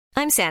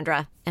I'm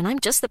Sandra, and I'm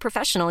just the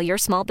professional your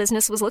small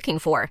business was looking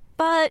for.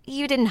 But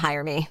you didn't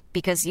hire me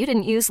because you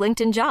didn't use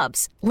LinkedIn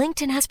Jobs.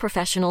 LinkedIn has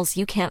professionals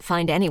you can't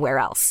find anywhere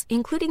else,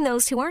 including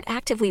those who aren't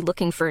actively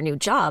looking for a new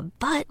job,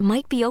 but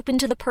might be open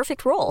to the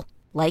perfect role,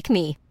 like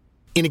me.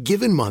 In a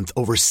given month,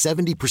 over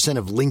 70%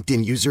 of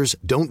LinkedIn users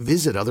don't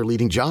visit other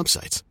leading job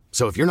sites.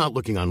 So if you're not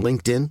looking on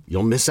LinkedIn,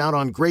 you'll miss out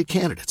on great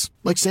candidates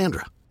like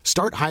Sandra.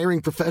 Start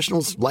hiring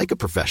professionals like a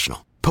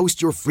professional.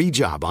 Post your free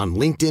job on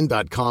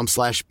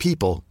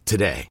linkedin.com/people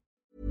today.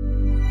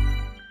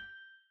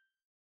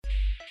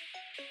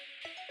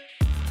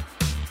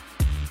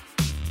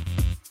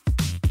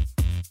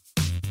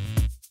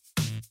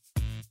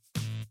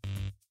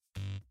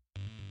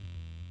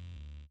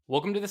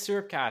 Welcome to the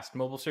Syrupcast,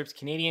 Mobile Syrup's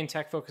Canadian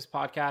tech-focused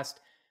podcast.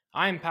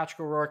 I'm Patrick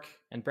O'Rourke,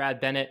 and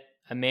Brad Bennett,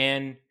 a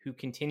man who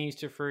continues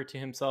to refer to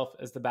himself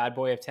as the bad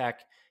boy of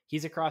tech.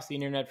 He's across the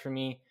internet from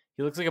me.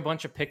 He looks like a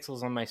bunch of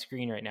pixels on my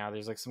screen right now.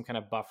 There's like some kind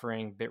of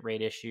buffering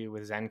bitrate issue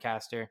with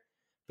Zencastr.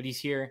 But he's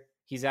here.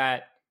 He's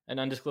at an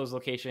undisclosed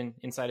location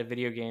inside a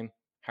video game.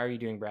 How are you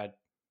doing, Brad?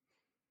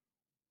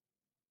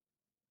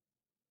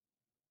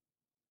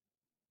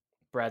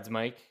 Brad's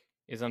mic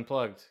is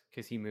unplugged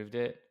because he moved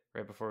it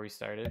right before we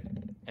started.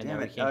 And Damn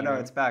now it. we can't No, hear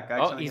him. it's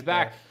back. He's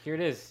back. Here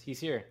it is. He's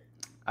here.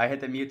 I hit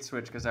the mute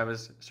switch because I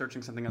was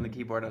searching something on the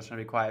keyboard. I was trying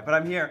to be quiet. But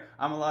I'm here.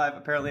 I'm alive.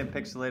 Apparently I'm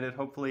pixelated.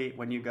 Hopefully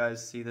when you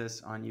guys see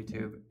this on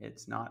YouTube,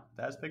 it's not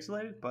as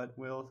pixelated, but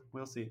we'll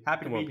see.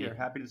 Happy to be here.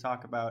 Happy to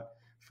talk about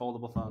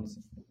foldable phones.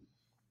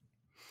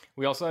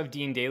 We also have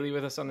Dean Daly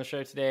with us on the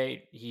show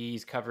today.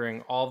 He's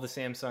covering all the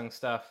Samsung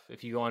stuff.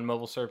 If you go on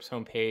Mobile Syrup's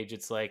homepage,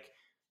 it's like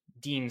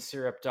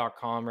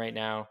deansyrup.com right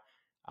now.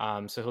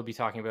 So he'll be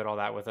talking about all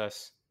that with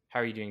us. How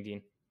are you doing,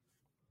 Dean?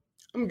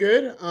 I'm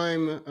good.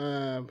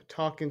 I'm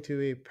talking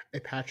to a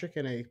Patrick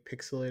and a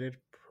pixelated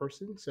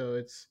person, so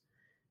it's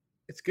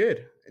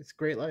good. It's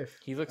great life.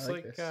 He looks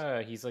like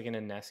he's like in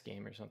a NES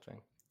game or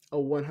something.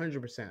 Oh,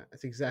 100%.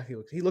 That's exactly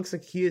what he looks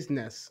like. He is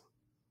Ness.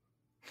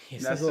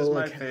 Ness is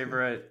my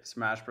favorite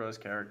Smash Bros.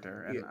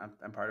 Character, and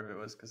and part of it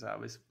was because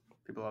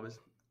people always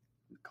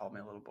called me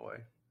a little boy.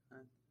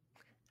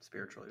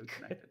 Spiritually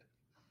connected.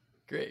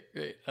 Great.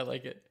 I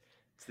like it.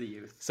 It's the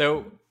youth.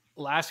 So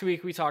last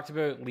week we talked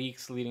about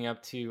leaks leading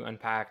up to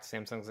Unpacked,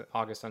 Samsung's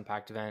August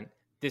Unpacked event.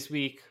 This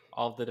week,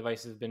 all of the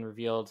devices have been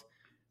revealed.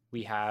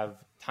 We have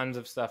tons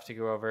of stuff to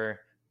go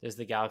over. There's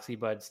the Galaxy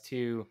Buds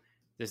 2.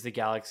 There's the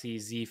Galaxy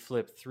Z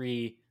Flip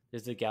 3.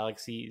 There's the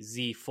Galaxy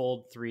Z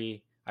Fold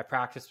 3. I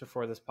practiced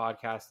before this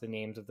podcast the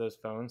names of those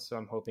phones, so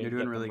I'm hoping to get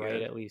them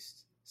right at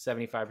least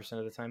 75%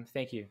 of the time.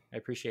 Thank you. I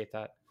appreciate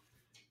that.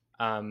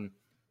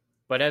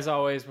 But as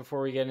always,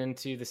 before we get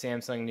into the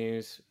Samsung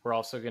news, we're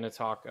also going to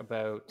talk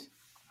about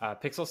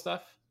Pixel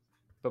stuff.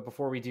 But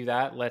before we do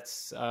that,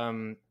 let's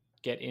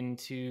get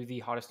into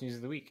the hottest news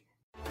of the week.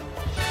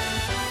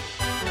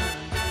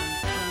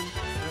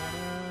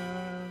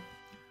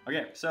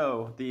 Okay,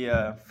 so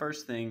the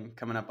first thing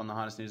coming up on the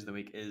hottest news of the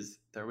week is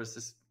there was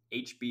this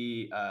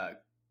HB,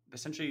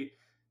 essentially,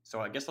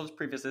 so I guess I'll just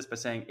preface this by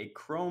saying a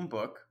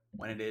Chromebook,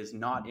 when it is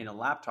not in a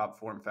laptop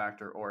form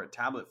factor or a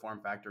tablet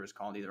form factor, is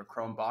called either a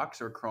Chromebox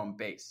or a Chrome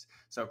base.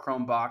 So a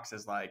Chromebox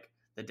is like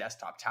the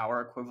desktop tower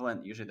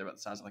equivalent. Usually they're about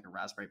the size of like a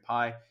Raspberry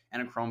Pi,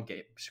 and a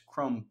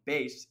Chrome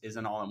base is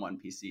an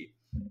all-in-one PC.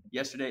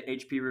 Yesterday,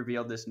 HP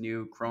revealed this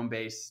new Chrome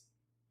base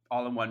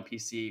all-in-one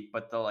PC,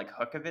 but the like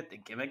hook of it, the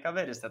gimmick of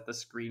it, is that the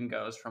screen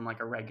goes from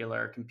like a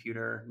regular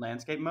computer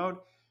landscape mode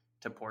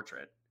to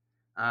portrait,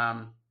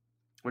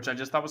 which I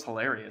just thought was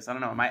hilarious. I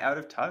don't know. Am I out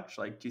of touch?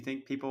 Like, do you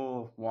think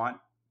people want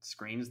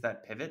screens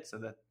that pivot so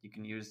that you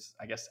can use,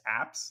 I guess,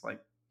 apps like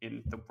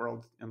in the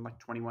world in like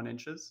 21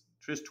 inches?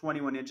 Just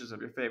 21 inches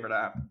of your favorite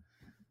app.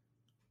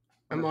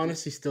 I'm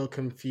honestly still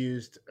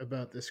confused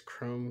about this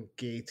Chrome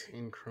Gate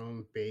and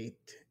Chrome Bait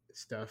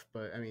stuff,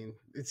 but I mean,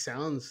 it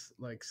sounds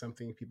like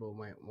something people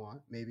might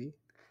want, maybe.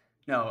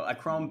 No, a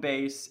Chrome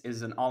base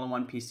is an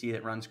all-in-one PC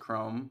that runs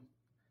Chrome.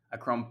 A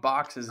Chrome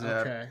box is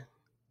a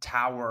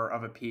tower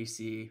of a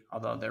PC,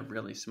 although they're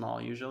really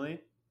small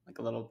usually, like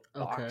a little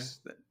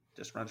box that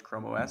just runs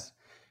Chrome OS,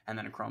 and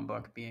then a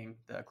Chromebook being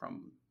the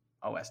Chrome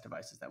OS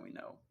devices that we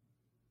know.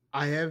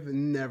 I have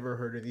never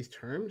heard of these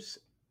terms,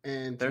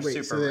 and they're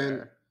super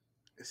rare.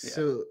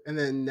 And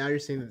then now you're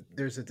saying that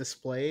there's a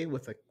display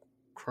with a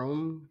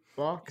Chrome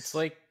box. It's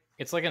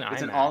like an iMac.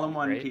 It's an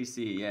all-in-one right?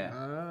 PC,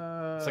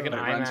 yeah. It's like an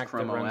iMac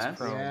Chrome that runs OS.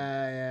 Chrome.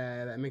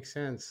 Yeah, that makes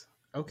sense.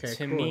 Okay,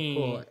 to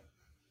me,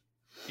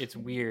 it's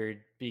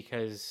weird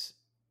because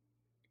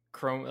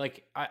Chrome,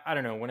 like, I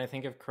don't know. When I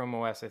think of Chrome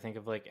OS, I think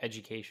of like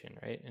education,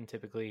 right? And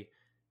typically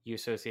you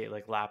associate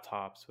like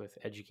laptops with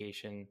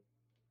education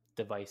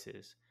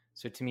devices.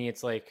 So to me,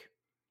 it's like,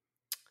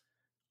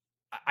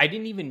 I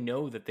didn't even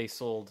know that they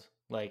sold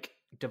like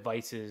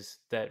devices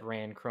that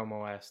ran Chrome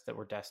OS that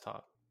were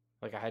desktop.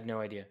 Like, I had no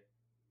idea.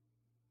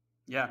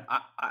 Yeah,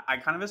 I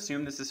kind of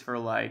assume this is for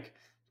like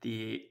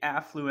the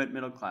affluent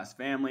middle class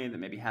family that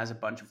maybe has a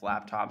bunch of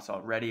laptops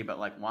already, but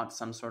like wants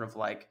some sort of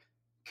like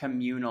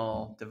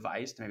communal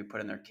device to maybe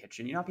put in their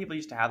kitchen. You know how people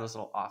used to have those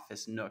little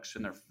office nooks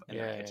in their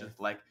kitchen,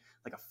 like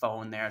like a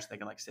phone there, so they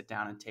can like sit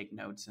down and take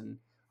notes and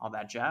all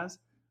that jazz.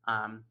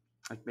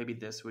 Like maybe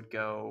this would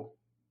go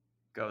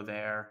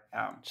there.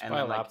 Just and buy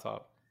a then, like,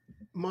 laptop.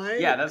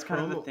 that's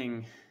kind of the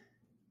thing.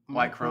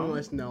 Why My Chrome? Chrome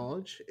OS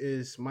knowledge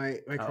is my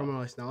Oh. Chrome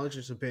OS knowledge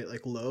is a bit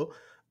like low.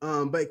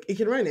 But it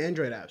can run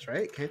Android apps,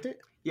 right? Can't it?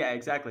 Yeah,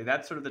 exactly.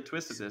 That's sort of the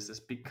twist of this, is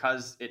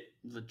because it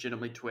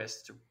legitimately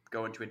twists to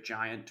go into a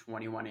giant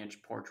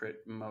 21-inch portrait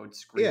mode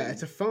screen. Yeah,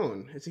 it's a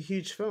phone. It's a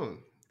huge phone.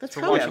 That's For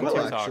how it's watching cool,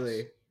 TikToks.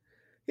 actually.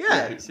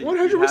 Yeah, Yeah, so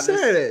 100% you have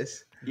it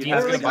is. you Dean's Or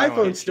have gonna like this- buy one.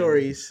 iPhone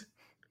stories.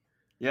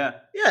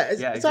 Yeah, Yeah,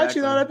 it's Yeah,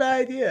 actually not a exactly.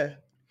 bad idea.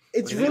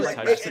 It's Is Is it it really like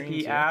like touchscreen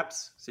recipe too?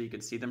 apps, so you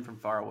can see them from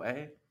far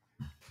away?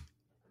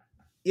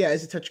 yeah.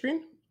 Is it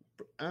touchscreen,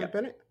 Yep.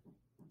 Bennett?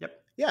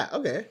 Yep. Yeah.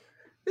 Okay.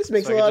 This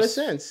makes So I a could lot of just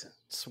sense.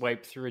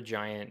 Swipe through a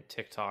giant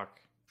TikTok.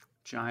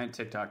 Giant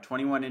TikTok,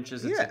 21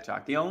 inches of Yeah.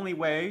 TikTok. The only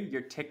way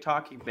your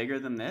TikTok bigger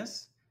than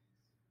this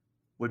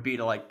would be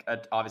to like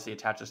obviously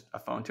attach a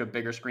phone to a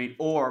bigger screen,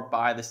 or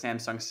buy the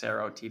Samsung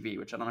Sero TV,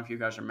 which I don't know if you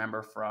guys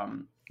remember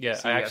from Yeah,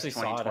 CES I actually saw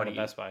it at a 2020.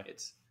 Best Buy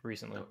It's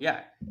recently.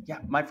 yeah.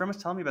 My friend was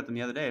telling me about them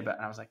the other day, and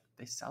I was like,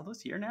 they sell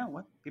those here now?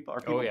 What people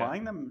yeah.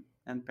 buying them?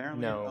 And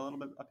apparently No. a little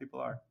bit of people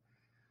are.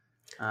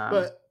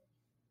 But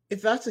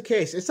if that's the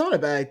case, it's not a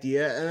bad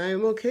idea, and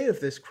I'm okay with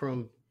this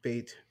Chrome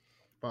bait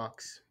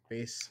box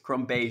base.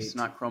 Chrome base, Bait.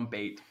 not Chrome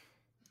bait.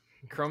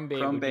 Chrome Bait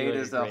Chrome would Bait be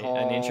is like a an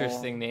whole-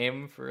 interesting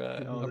name for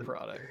a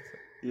product.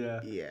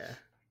 Yeah. Yeah.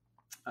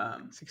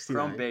 69.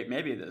 Chrome bait,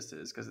 maybe this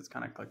is because it's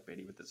kind of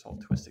clickbaity with this whole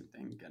twisting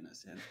thing getting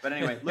us in. But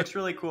anyway, looks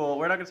really cool.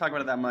 We're not going to talk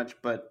about it that much,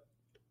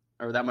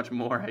 or that much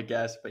more, I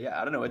guess. But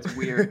yeah, I don't know. It's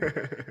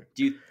weird.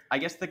 I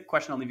guess the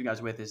question I'll leave you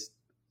guys with is,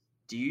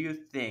 do you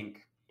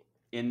think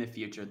in the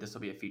future this will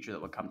be a feature that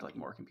will come to like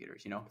more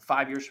computers?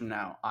 5 years from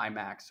now,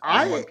 iMacs,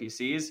 all-in-one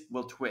PCs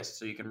will twist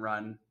so you can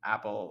run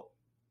Apple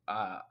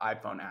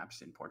iPhone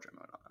apps in portrait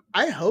mode on them.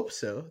 I hope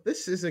so.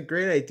 This is a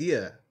great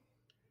idea,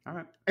 All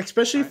right.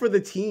 especially All right. for the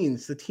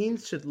teens. The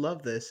teens should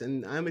love this,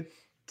 and I'm a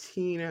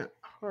teen at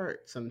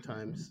heart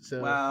sometimes.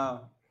 So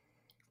Wow.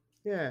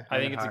 yeah. I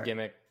think it's a Hard.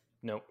 gimmick.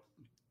 Nope.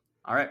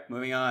 All right,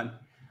 moving on.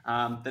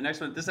 The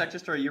next one, this is actually a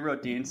story you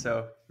wrote, Dean,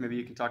 so maybe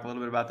you can talk a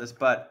little bit about this.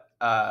 But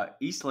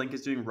Eastlink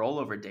is doing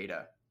rollover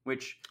data,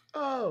 which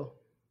Oh,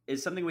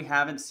 is something we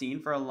haven't seen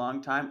for a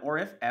long time, or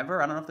if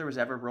ever. I don't know if there was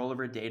ever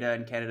rollover data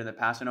in Canada in the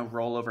past. I know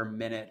rollover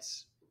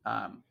minutes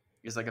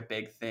is like a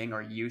big thing,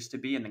 or used to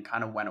be, and then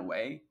kind of went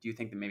away. Do you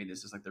think that maybe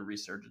this is like the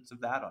resurgence of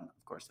that on,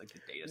 of course, like the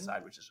data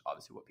side, which is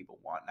obviously what people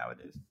want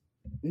nowadays?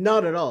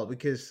 not at all,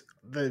 because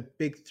the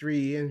big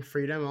three and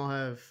Freedom all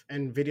have,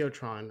 and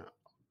Videotron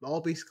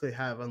all basically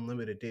have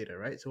unlimited data,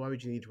 right? So why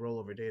would you need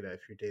rollover data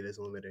if your data is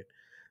limited?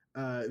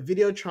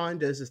 Videotron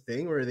does this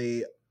thing where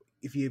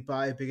if you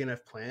buy a big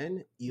enough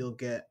plan, you'll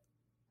get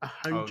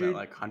 100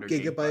 like 100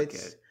 gigabytes. gig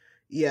bucket.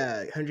 Yeah,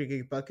 100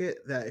 gig bucket.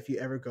 That if you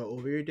ever go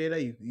over your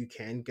data,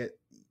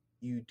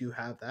 you do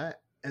have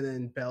that. And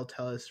then Bell,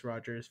 Telus,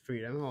 Rogers,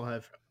 Freedom all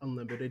have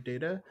unlimited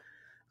data.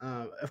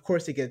 Of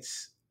course, it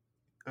gets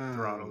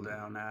Throttled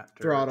down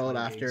after throttled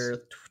 20 after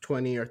gigs,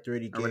 20 or 30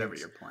 gigs. or whatever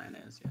your plan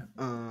is.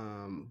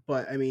 Yeah.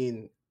 But I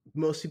mean,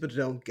 most people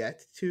don't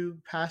get to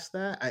past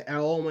that.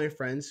 All my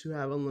friends who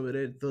have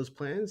unlimited those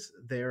plans,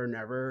 they are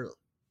never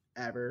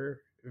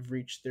ever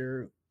reached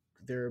their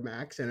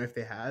max, and if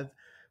they have,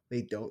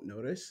 they don't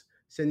notice.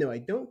 So no, I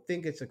don't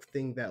think it's a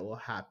thing that will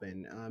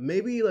happen.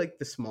 Maybe like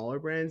the smaller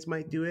brands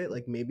might do it.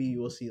 Like maybe you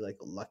will see like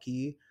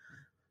Lucky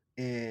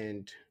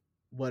and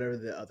whatever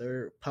the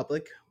other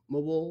Public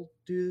Mobile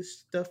do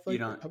stuff like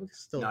don't- Public is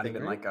still a Not thing,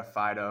 even right? like a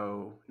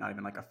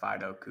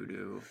Fido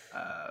Kudu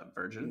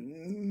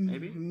version.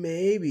 maybe?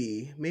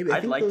 Maybe. I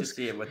I'd think like to those-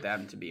 see it with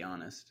them, to be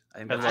honest. I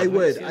think I'd that's love I to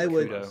would. see I a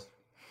would. Kudo.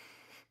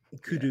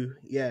 Kudu,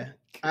 yeah.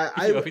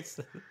 You always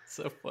said it's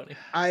so funny.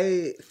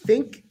 I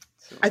think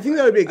So, that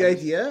would be a good I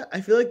just- idea.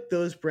 I feel like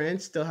those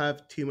brands still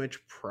have too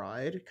much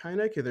pride, kind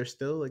of, because they're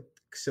still like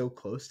so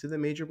close to the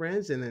major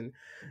brands, and then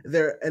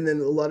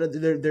a lot of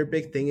their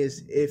big thing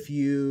is if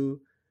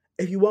you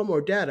want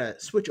more data,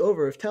 switch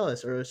over with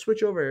Telus or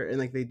switch over, and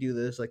like they do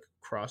those like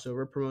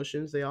crossover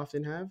promotions they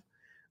often have.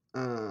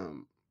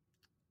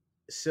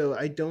 So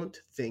I don't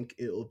think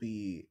it will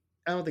be.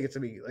 I don't think it's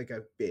gonna be like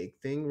a big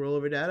thing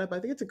rollover data, but I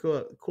think it's a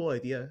cool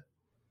idea.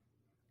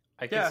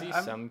 I could Yeah, see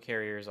I'm- some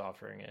carriers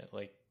offering it,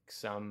 like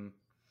some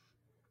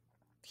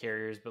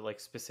carriers, but like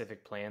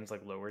specific plans,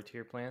 like lower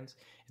tier plans.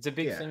 It's a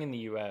big Yeah. thing in the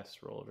US,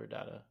 rollover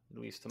data, at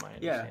least to my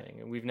Yeah.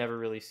 understanding. And we've never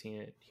really seen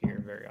it here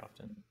very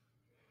often.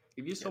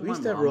 If you sold we my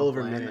used to have mom a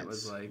rollover plan that minutes.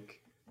 was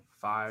like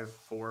 4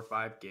 or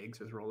 5 gigs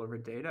with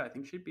rollover data, I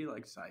think she'd be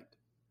like psyched,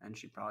 and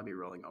she'd probably be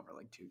rolling over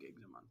like 2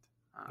 gigs a month.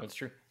 That's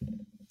true.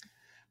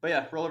 But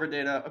yeah, rollover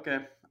data.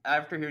 Okay.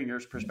 After hearing your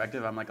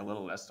perspective, I'm like a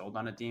little less sold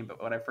on it, Dean.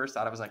 But when I first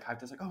thought, I was like hyped.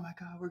 I was like, oh my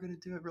God, we're going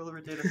to do it.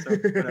 Rollover data. So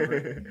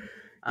whatever.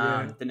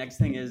 Yeah. The next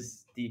thing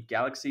is the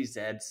Galaxy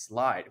Z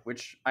Slide,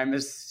 which I'm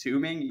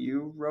assuming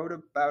you wrote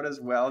about as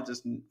well,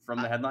 just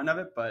from the headline of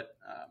it. But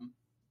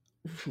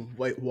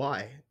Wait,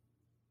 why?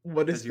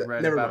 What is Because you that?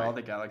 read Never about mind. all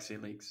the Galaxy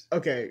leaks.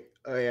 Okay.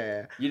 Oh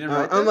yeah. You didn't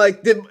write I'm this?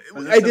 like,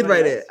 Was this I did somebody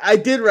write else? it. I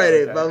did write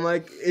it, Okay. but I'm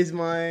like, is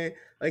my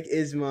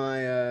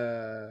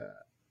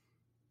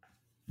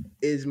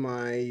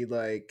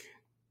like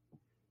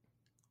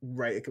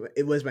right?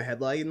 It was my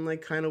headline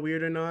like kind of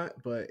weird or not,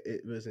 but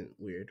it wasn't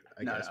weird,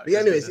 I No, guess. no, But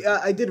yeah, just 'cause anyways,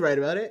 it's- I did write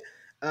about it.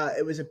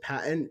 It was a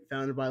patent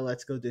founded by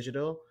Let's Go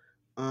Digital,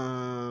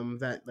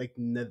 that like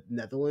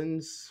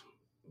Netherlands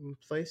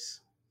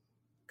place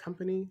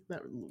company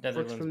that works from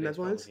Netherlands-based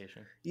Netherlands.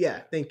 publication.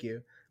 Yeah, thank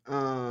you.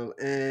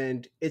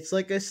 And it's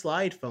like a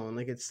slide phone.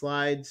 Like it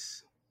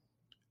slides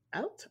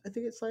out. I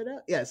think it slide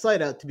out. Yeah, it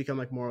slide out to become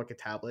like more like a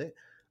tablet.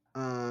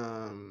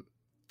 Um,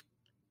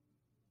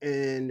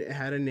 and it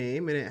had a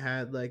name and it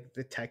had like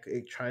the tech.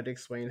 It tried to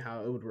explain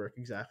how it would work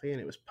exactly,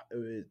 and it was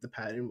the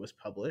patent was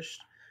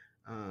published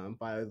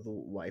by the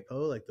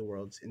WIPO, like the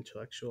World's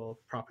Intellectual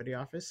Property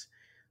Office.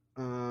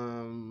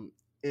 Um,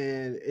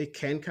 and it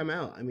can come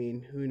out. I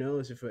mean, who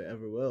knows if it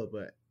ever will,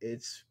 but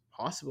it's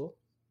possible.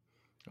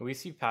 We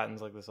see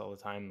patents like this all the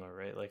time, though,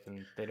 right? Like,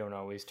 and they don't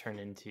always turn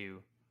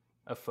into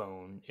a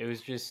phone. It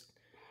was just,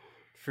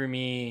 for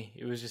me,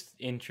 it was just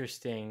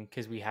interesting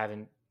because we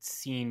haven't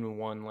seen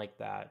one like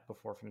that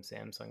before from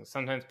Samsung.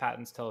 Sometimes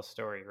patents tell a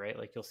story, right?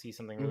 Like you'll see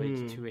something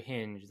related Mhm. to a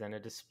hinge, then a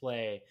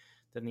display,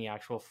 then the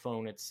actual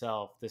phone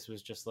itself. This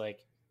was just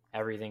like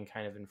everything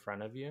kind of in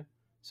front of you.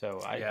 So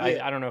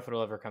Yeah. I don't know if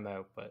it'll ever come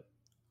out, but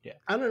yeah.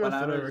 I don't know When if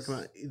I it'll ever was- come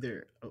out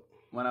either. Oh.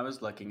 When I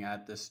was looking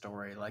at this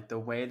story, like the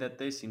way that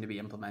they seem to be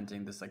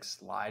implementing this like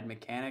slide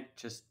mechanic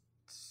just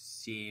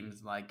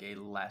seems like a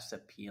less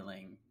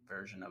appealing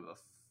version of a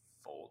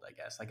fold, I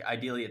guess. Like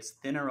ideally it's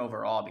thinner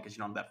overall because you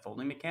don't have that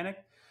folding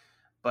mechanic.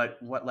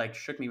 But what like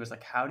shook me was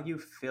like, how do you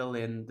fill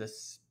in the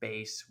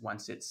space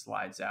once it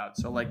slides out?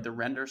 So like the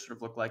render sort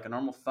of looked like a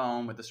normal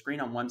phone with a screen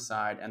on one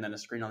side and then a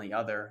screen on the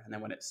other. And then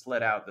when it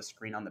slid out, the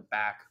screen on the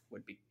back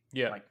would be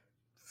like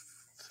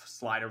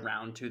slide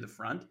around to the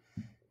front.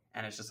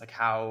 And it's just like,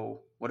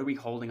 what are we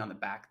holding on the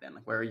back then?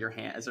 Like, where are your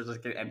hands? Is there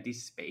like an empty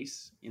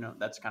space? You know,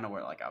 that's kind of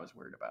where like I was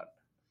worried about.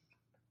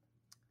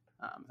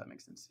 If that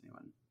makes sense to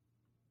anyone.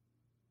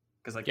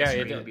 Because like the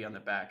screen would be on the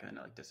back and then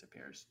it like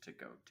disappears to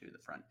go to the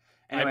front.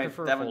 Anyway, I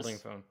prefer that a folding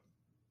phone.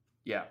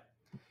 Yeah.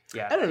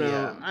 Yeah. I don't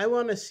know. I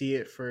want to see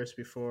it first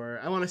before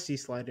I want to see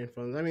sliding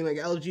phones. I mean, like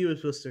LG was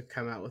supposed to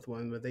come out with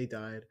one, but they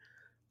died.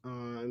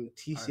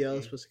 TCL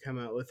is supposed to come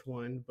out with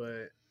one,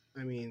 but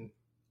I mean,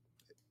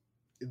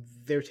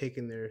 they're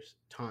taking their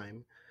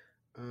time.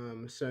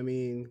 So I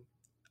mean,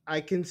 I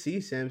can see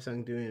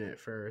Samsung doing it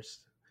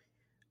first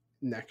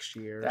next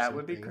year. That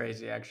would be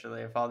crazy,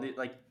 actually. If all the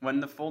like when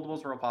the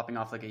foldables were all popping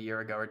off like a year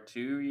ago or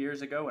 2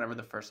 years ago, whenever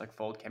the first like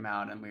fold came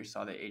out, and we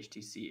saw the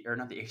HTC or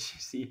not the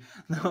HTC,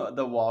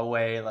 the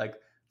Huawei like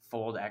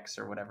Fold X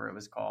or whatever it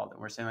was called,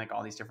 and we're seeing like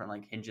all these different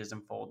like hinges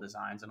and fold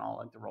designs and all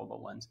like the rollable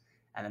ones,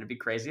 and then it'd be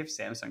crazy if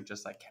Samsung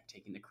just like kept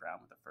taking the crown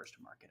with the first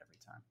to market every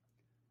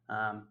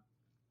time.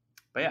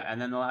 But yeah,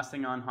 and then the last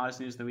thing on hottest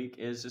news of the week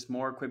is just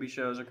more Quibi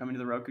shows are coming to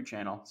the Roku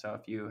channel. So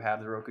if you have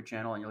the Roku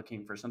channel and you're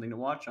looking for something to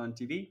watch on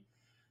TV,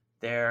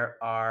 there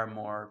are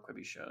more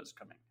Quibi shows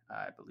coming.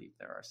 I believe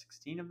there are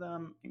 16 of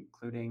them,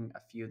 including a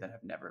few that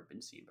have never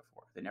been seen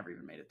before. They never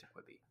even made it to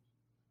Quibi.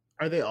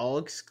 Are they all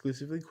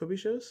exclusively Quibi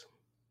shows?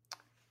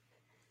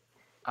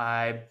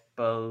 I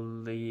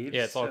believe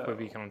Yeah, it's all so.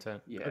 Quibi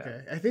content. Yeah.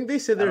 Okay. I think they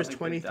said there I was don't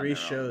think they've done 23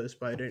 their own. shows,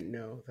 but I didn't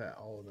know that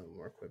all of them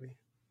were Quibi.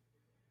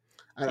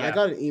 I Yeah.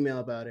 got an email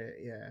about it.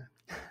 Yeah.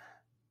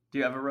 Do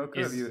you have a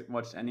Roku? Have Is- you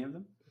watched any of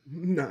them?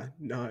 No,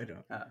 I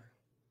don't.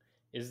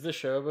 Is the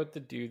show about the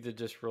dude that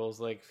just rolls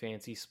like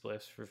fancy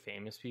spliffs for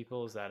famous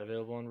people? Is that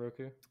available on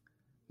Roku?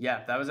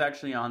 Yeah, that was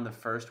actually on the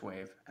first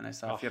wave, and I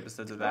saw a few Oh.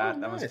 episodes of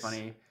that. That was nice.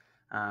 funny.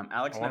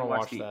 Alex I and I wanna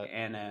watched watch the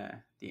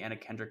Anna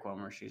Kendrick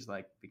one where she's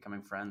like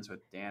becoming friends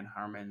with Dan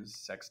Harmon's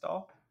sex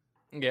doll.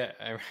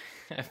 Yeah,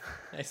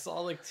 I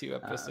saw like 2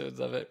 episodes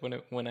of it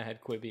when I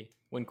had Quibi,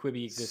 when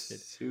Quibi existed.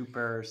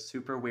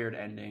 Super weird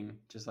ending.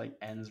 Just like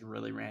ends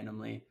really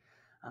randomly.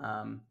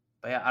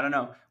 But yeah, I don't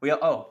know.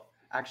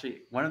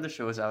 Actually, one of the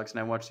shows Alex and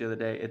I watched the other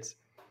day, it's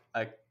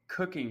a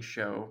cooking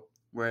show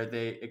where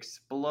they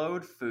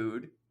explode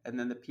food and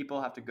then the people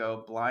have to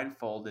go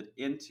blindfolded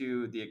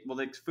into the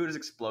food is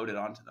exploded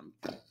onto them,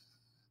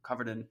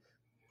 covered in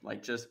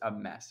like just a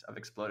mess of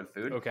exploded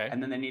food. Okay.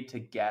 And then they need to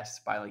guess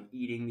by like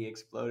eating the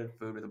exploded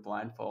food with a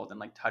blindfold and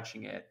like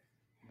touching it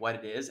what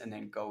it is and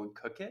then go and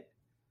cook it.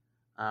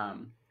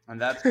 And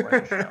that's quite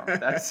a show.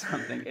 That's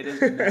something. It is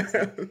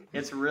messy.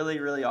 It's really,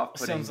 really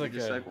off-putting. Sounds like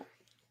That's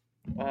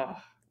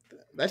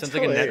sounds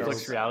like a hilarious.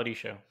 Netflix reality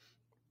show.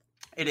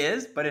 It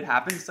is, but it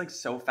happens like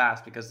so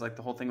fast because like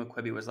the whole thing with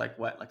Quibi was like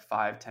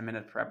 5-10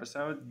 minutes per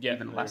episode, Yeah,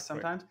 even very less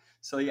quick. sometimes.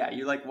 So yeah,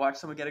 you like watch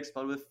someone get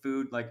exploded with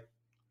food, like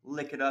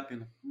lick it up,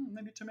 and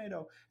maybe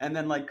tomato, and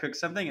then like cook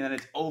something, and then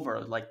it's over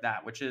like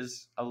that, which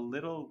is a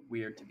little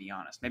weird to be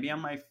honest. Maybe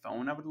on my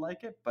phone I would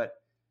like it, but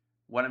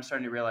what I'm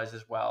starting to realize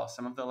as well,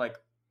 some of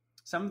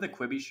the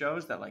Quibi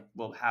shows that like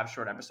will have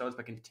short episodes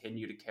but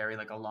continue to carry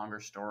like a longer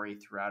story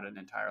throughout an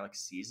entire like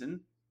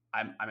season,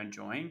 I'm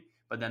enjoying.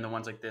 But then the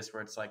ones like this,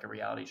 where it's like a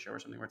reality show or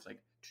something, where it's like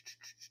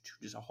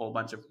just a whole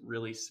bunch of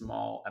really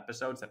small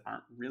episodes that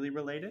aren't really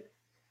related,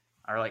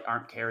 or like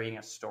aren't carrying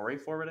a story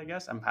forward, I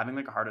guess I'm having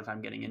like a harder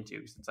time getting into.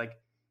 Because it's like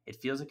it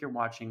feels like you're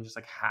watching just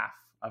like half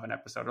of an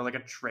episode or like a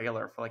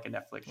trailer for like a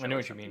Netflix show. I know or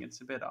what you something. mean.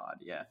 It's a bit odd,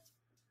 yeah.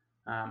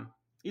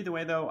 Either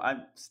way, though,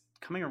 I'm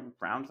coming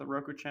around to the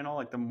Roku channel.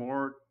 Like the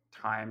more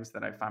times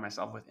that I find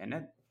myself within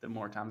it, the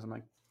more times I'm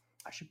like,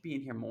 I should be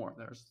in here more.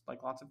 There's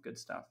like lots of good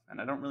stuff, and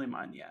I don't really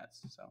mind the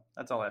ads. So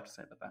that's all I have to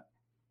say about that.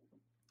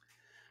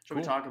 Should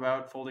we talk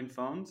about folding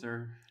phones,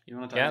 or you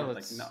want to talk about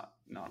like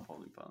not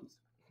folding phones?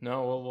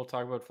 No, we'll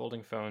talk about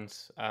folding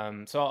phones.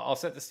 So I'll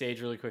set the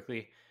stage really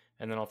quickly,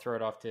 and then I'll throw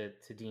it off to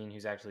Dean,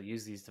 who's actually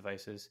used these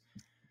devices.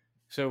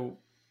 So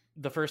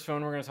the first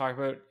phone we're going to talk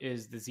about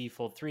is the Z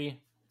Fold 3,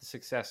 the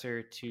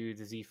successor to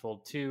the Z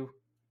Fold 2.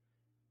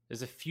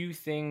 There's a few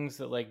things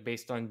that, like,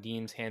 based on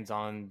Dean's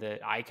hands-on,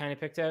 that I kind of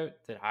picked out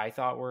that I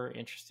thought were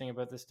interesting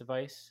about this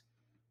device.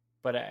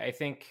 But I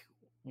think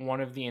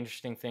one of the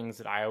interesting things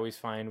that I always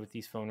find with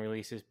these phone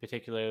releases,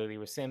 particularly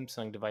with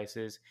Samsung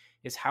devices,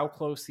 is how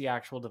close the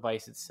actual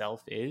device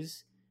itself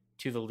is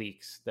to the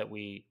leaks that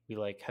we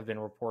like have been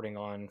reporting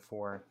on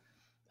for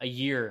a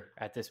year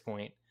at this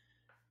point.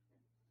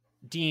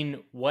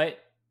 Dean, what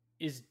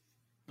is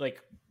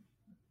like?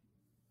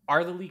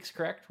 Are the leaks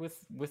correct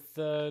with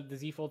the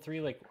Z Fold 3?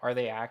 Like, are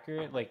they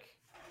accurate? Like,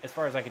 as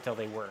far as I could tell,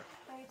 they were.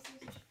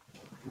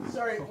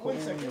 Sorry,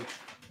 1 second.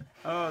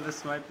 Oh,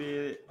 this might be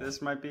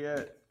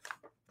it.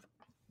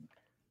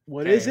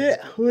 What is it?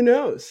 Who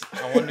knows?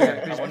 I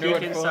wonder Peek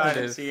what inside phone it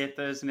and is. see if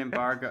there's an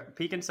embargo.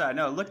 Peek inside.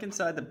 No, look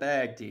inside the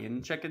bag,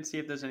 Dean. Check and see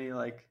if there's any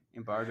like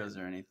embargoes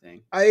or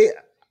anything.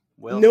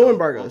 No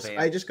embargoes.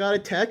 I just got a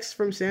text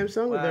from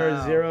Samsung. Wow. There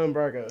are 0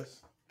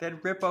 embargoes. Then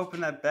rip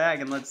open that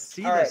bag and let's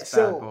see All right, this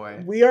bad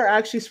boy. we are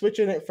actually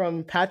switching it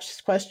from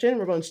Patch's question.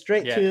 We're going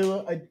straight Yeah.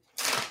 to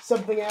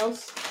something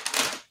else.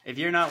 If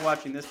you're not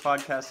watching this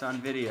podcast on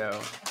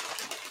video,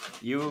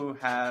 you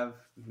have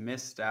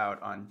missed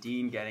out on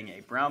Dean getting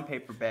a brown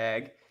paper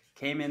bag.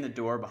 Came in the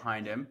door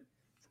behind him.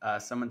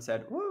 Someone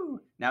said,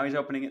 "Woo!" Now he's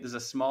opening it. There's a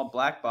small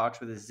black box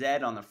with a Z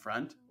on the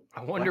front.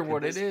 I wonder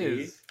what could it this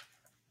is.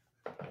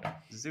 be?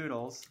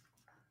 Zoodles.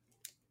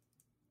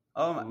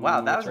 Oh my!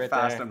 Wow, that was right a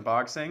fast there.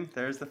 unboxing.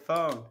 There's the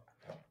phone.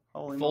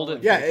 Holy Folded.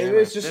 moly. Yeah, the it camera.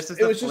 was This just is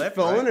it the was just flip,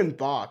 phone right? and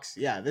box.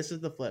 Yeah, this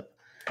is the flip.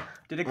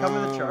 Did it come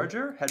with a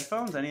charger,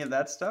 headphones, any of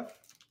that stuff?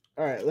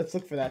 All right, let's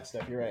look for that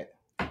stuff. You're right.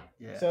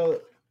 Yeah.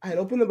 So I had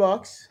opened the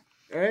box.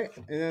 All right,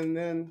 and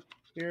then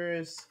here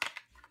is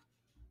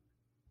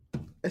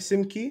a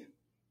SIM key.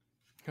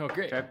 Oh,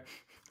 great. Okay.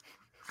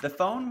 The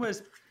phone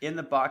was in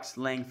the box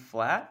laying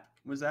flat.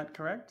 Was that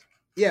correct?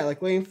 Yeah,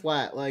 like laying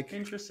flat. Like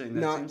Interesting.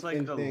 That Not seems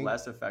like the anything.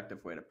 less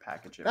effective way to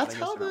package it. That's but I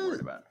guess how they're not the-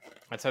 worried about it.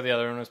 That's how the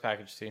other one was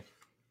packaged too.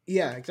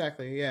 yeah,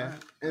 exactly. Yeah,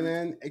 Alright. and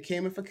then it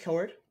came with a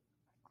cord,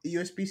 a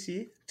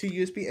USB-C to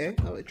USB-A.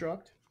 Oh, it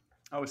dropped.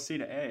 Oh, C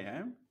to A,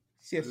 eh?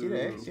 See to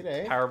A. Ooh. C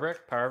to A. Power brick.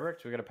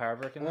 Do we got a power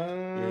brick in there?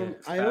 Yeah,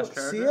 I don't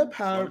fast see charger, a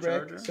power slow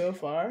brick charger. so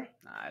far,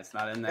 Nah, it's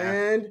not in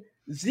there. and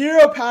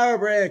 0 power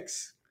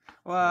bricks.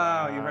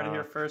 Wow, you heard it Wow.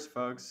 here first,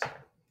 folks.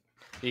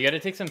 You got to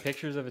take some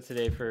pictures of it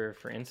today for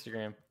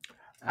Instagram.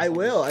 I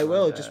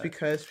will, just the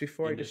because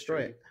before I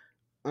destroy industry.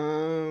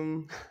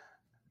 it.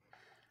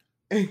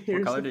 And here's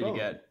What color the did you phone.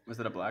 get? Was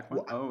it a black one?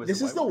 Well, Oh, it was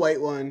this a is the one.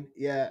 white one.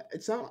 Yeah,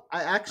 it's not.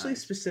 I actually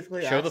Nice.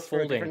 specifically Show asked the for a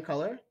folding. different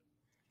color.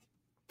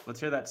 Let's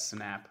hear that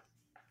snap.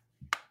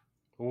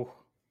 Ooh.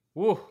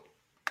 All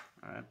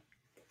right.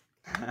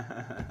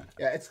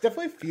 Yeah, it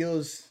definitely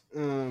feels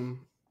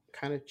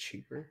kind of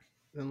cheaper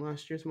than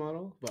last year's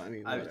model, but I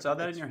mean, I whatever. saw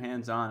that in It's- your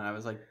hands on, and I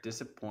was like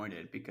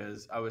disappointed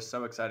because I was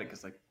so excited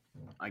because like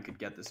I could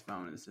get this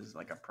phone. And this is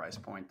like a price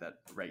point that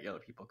regular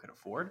people could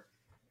afford.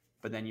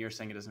 But then you're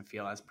saying it doesn't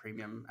feel as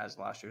premium as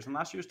last year's, and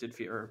last year's did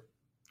feel, or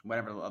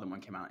whatever the other one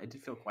came out, it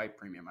did feel quite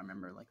premium. I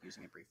remember like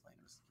using it briefly, and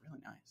it was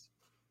really nice.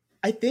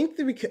 I think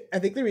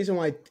the reason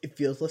why it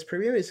feels less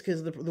premium is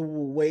because the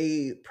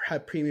way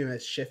premium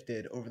has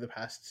shifted over the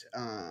past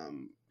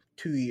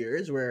 2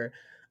 years, where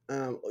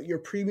your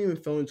premium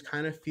phones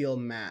kind of feel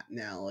matte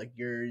now. Like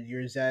your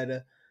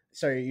Z,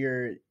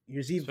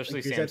 your Z, Especially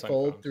like your Z Samsung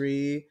Fold phones.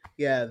 3,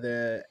 yeah,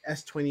 the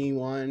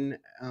S21,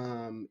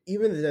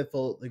 even the Z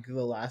Fold, like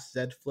the last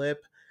Z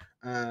Flip.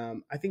 I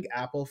think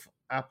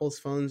Apple's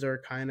phones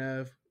are kind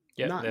of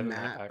Yeah, not they have a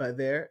matte, pack. but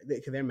they're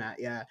matte.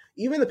 Yeah,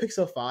 even the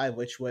Pixel 5,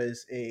 which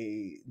was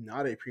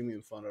not a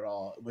premium phone at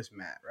all, it was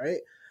matte, right?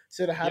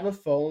 So to have a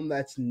phone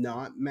that's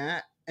not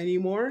matte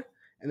anymore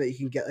and that you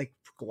can get like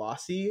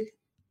glossy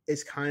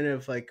is kind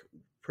of like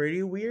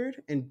pretty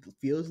weird and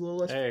feels a little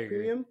less I agree.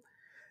 premium.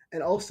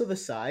 And also the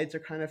sides are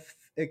kind of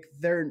like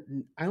they're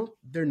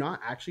not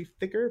actually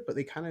thicker, but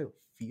they kind of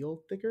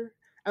feel thicker.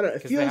 I don't know.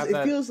 It 'Cause they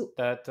have feels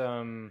that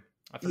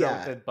I forgot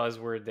Yeah. what the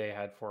buzzword they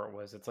had for it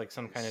was. It's like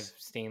some kind of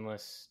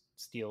stainless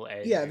steel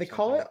edge. yeah. or They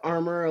call something it like that.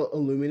 armor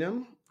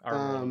aluminum. Armor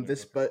aluminum,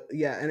 This, okay. but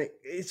yeah, and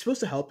it's supposed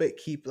to help it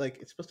keep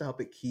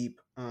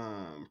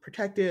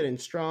protected and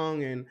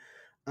strong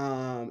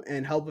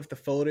and help with the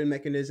folding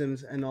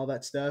mechanisms and all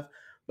that stuff.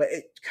 but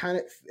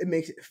it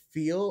makes it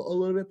feel a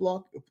little bit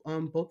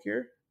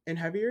bulkier and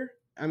heavier.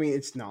 I mean,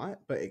 it's not,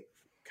 but it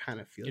kind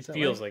of feels. It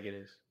feels like it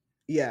is.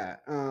 Yeah,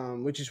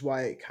 which is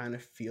why it kind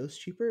of feels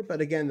cheaper.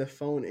 But again, the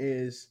phone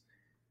is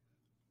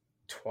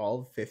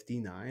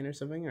 $1,259 or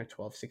something, or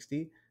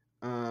 $1,260.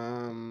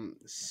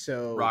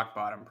 So rock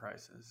bottom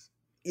prices.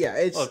 Yeah,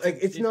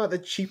 it's not the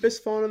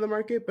cheapest phone on the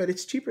market, but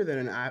it's cheaper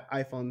than an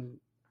iPhone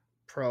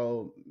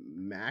Pro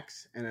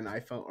Max and an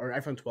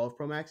iPhone 12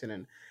 Pro Max and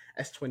an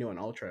S21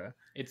 Ultra.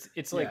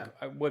 It's like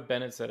what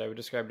Bennett said. I would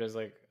describe it as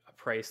like a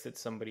price that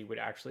somebody would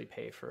actually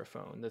pay for a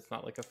phone. That's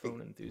not like a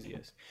phone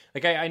enthusiast.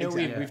 Like I know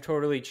we've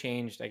totally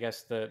changed, I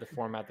guess, the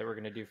format that we're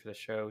going to do for the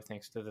show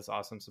thanks to this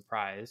awesome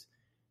surprise.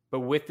 But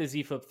with the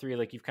Z Flip 3,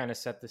 like you've kind of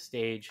set the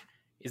stage.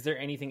 Is there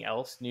anything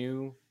else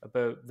new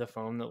about the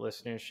phone that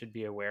listeners should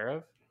be aware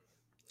of?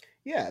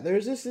 Yeah,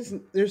 there's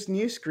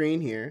new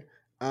screen here.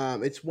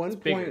 It's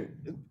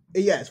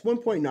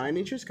 1.9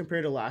 inches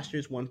compared to last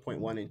year's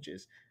 1.1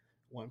 inches.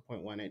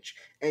 1.1 inch,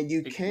 and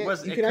it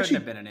couldn't actually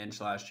have been an inch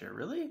last year,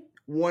 really.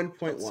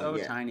 1.1, so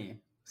tiny.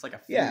 It's like a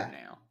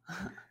fingernail.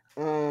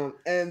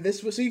 And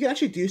this was so you can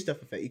actually do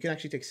stuff with it. You can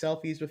actually take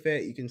selfies with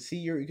it. You can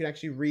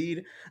actually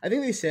read. I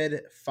think they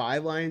said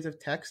 5 lines of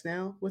text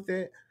now with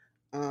it,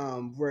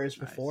 whereas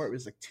before it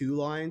was like 2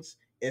 lines,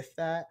 if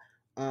that.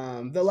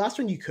 The last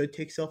one you could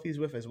take selfies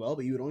with as well,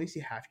 but you would only see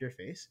half your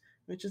face,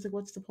 which is like,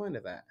 what's the point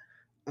of that?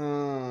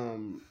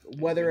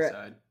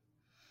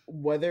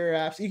 Weather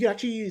apps, you can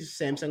actually use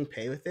Samsung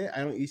Pay with it.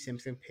 I don't use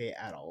Samsung Pay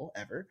at all,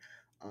 ever.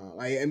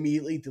 I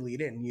immediately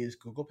delete it and use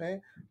Google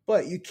Pay,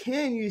 but you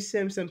can use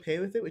Samsung Pay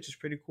with it, which is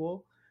pretty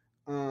cool.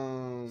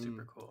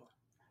 Super cool.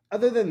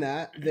 Other than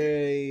that,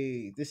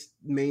 this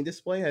main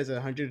display has a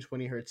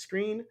 120 hertz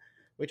screen,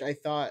 which I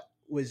thought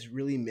was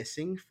really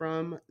missing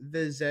from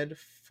the Z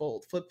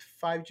Flip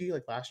 5G,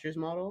 like last year's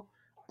model.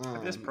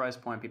 At this price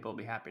point, people will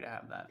be happy to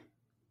have that.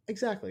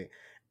 Exactly.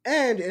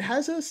 And it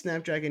has a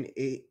Snapdragon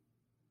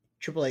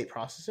 888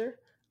 processor,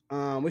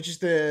 which is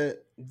the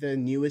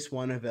newest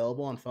one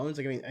available on phones.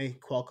 Like, I mean,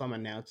 Qualcomm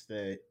announced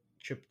the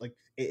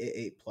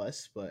 888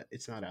 Plus, but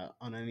it's not out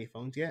on any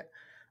phones yet.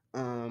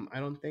 I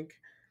don't think.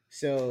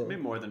 So maybe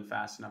more than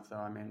fast enough, though.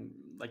 I mean,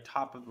 like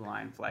top of the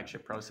line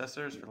flagship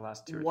processors for the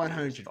last 2 or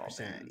 3 years.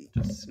 100%.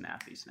 Just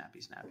snappy.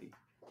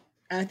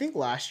 And I think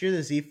last year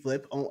the Z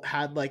Flip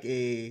had like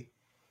the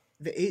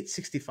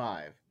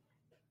 865,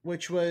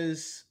 which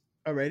was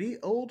already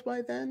old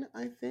by then,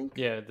 I think.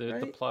 Yeah,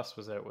 the Plus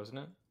was out, wasn't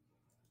it?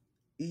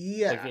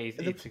 Yeah, like the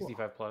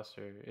 865 Plus,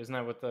 or isn't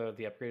that what the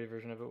upgraded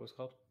version of it was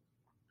called?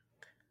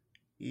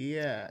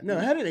 Yeah, no,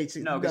 it had an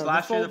 860. No, because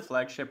last year the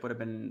flagship would have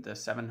been the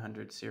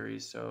 700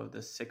 series, so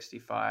the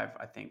 65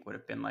 I think would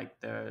have been like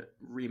the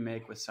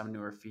remake with some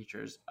newer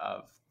features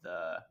of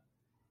the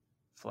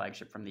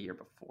flagship from the year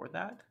before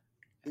that.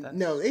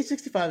 No,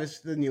 865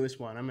 is the newest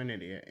one. I'm an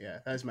idiot.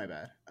 Yeah, that's my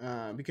bad.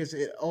 Because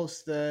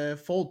the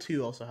Fold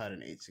 2 also had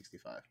an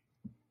 865.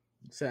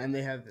 So, and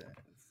they had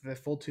the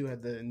Fold 2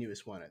 had the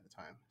newest one at the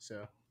time.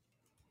 So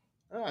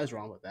I was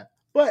wrong with that.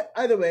 But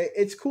either way,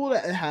 it's cool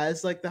that it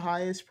has like the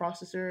highest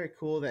processor. It's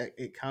cool that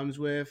it comes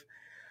with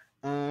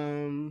a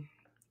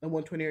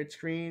 120 hertz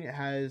screen. It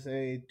has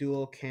a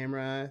dual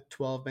camera,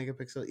 12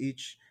 megapixel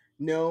each.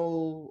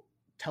 No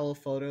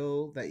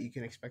telephoto that you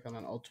can expect on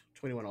an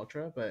 21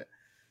 Ultra, but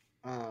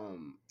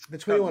the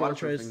 21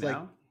 Ultra is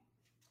like,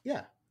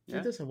 yeah,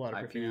 it does have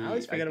waterproofing. I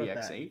always forget about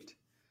that. IPX8.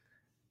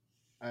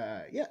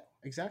 Yeah,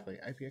 exactly,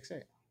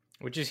 IPX8.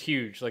 Which is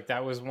huge. Like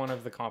that was one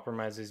of the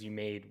compromises you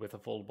made with a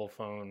foldable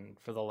phone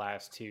for the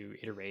last 2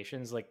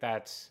 iterations. Like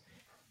that's,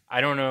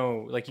 I don't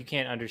know, like you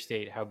can't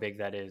understate how big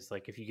that is.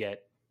 Like if you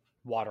get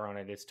water on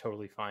it, it's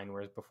totally fine.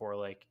 Whereas before,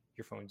 like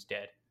your phone's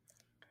dead.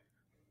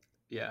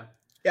 Yeah.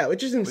 Yeah,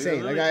 which is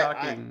insane. We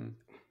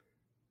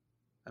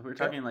were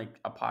talking like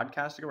a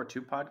podcast ago or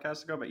 2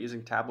 podcasts ago about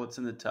using tablets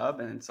in the tub,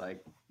 and it's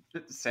like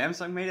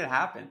Samsung made it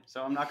happen.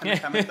 So I'm not going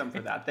to come at them for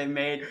that. They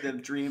made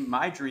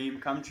my dream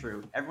come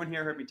true. Everyone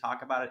here heard me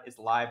talk about it. It's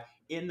live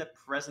in the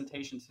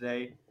presentation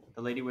today.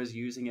 The lady was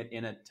using it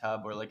in a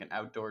tub, or like an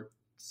outdoor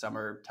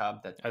summer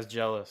tub. I was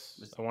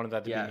jealous. I wanted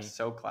that to be me.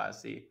 So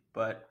classy.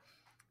 But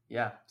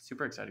yeah,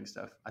 super exciting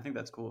stuff. I think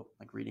that's cool.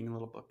 Like reading a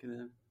little book in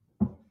it.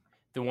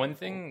 The one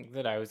thing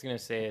that I was going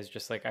to say is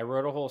just like I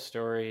wrote a whole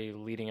story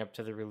leading up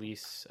to the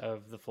release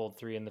of the Fold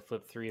 3 and the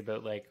Flip 3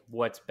 about like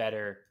what's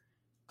better,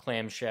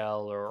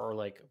 clamshell or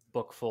like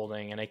book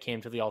folding, and I came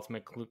to the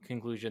ultimate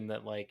conclusion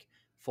that like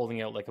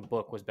folding out like a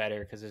book was better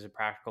because there's a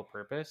practical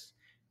purpose.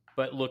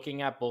 But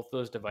looking at both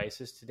those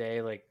devices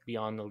today, like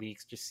beyond the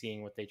leaks, just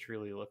seeing what they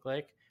truly look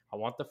like, I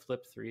want the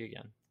Flip 3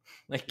 again.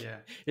 Like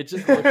it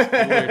just looks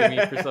cooler to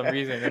me for some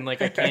reason, and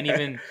like I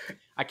can't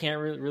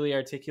really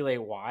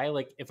articulate why.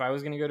 Like if I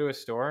was going to go to a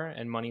store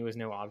and money was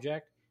no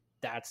object,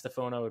 that's the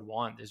phone I would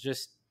want.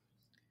 There's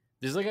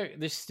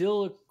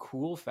still a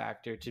cool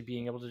factor to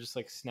being able to just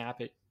like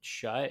snap it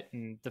shut,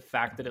 and the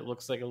fact that it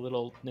looks like a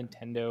little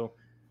Nintendo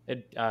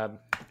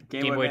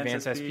Game Boy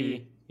Advance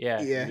SP.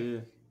 Yeah.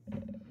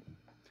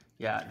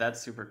 Yeah,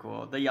 that's super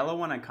cool. The yellow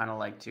one I kind of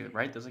like too,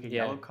 right? There's like a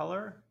yellow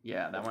color.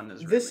 Yeah, that one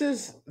is. This really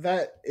is cool.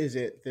 that is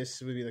it.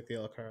 This would be like the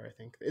yellow color. I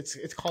think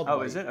it's called. Oh,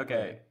 white, is it?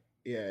 Okay.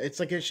 Yeah, it's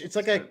like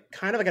a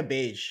kind of like a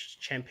beige,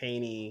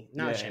 champagne-y,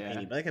 not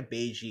champagne-y, but like a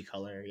beigey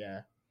color.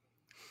 Yeah.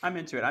 I'm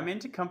into it. I'm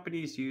into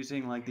companies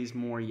using like these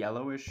more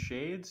yellowish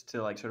shades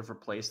to like sort of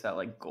replace that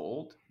like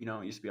gold. You know,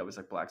 it used to be always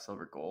like black,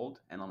 silver, gold,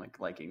 and I'm like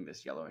liking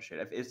this yellowish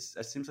shade. It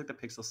seems like the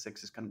Pixel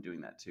 6 is kind of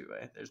doing that too.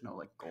 Eh? There's no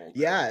like gold.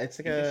 Yeah, it's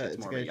like it's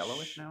more of a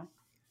yellowish now.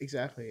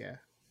 Exactly. Yeah.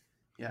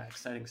 Yeah,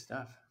 exciting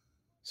stuff.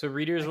 So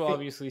readers will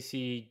obviously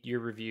see your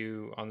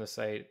review on the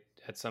site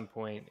at some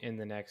point in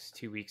the next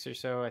 2 weeks or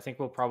so. I think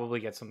we'll probably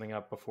get something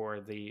up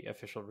before the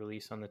official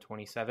release on the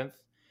 27th.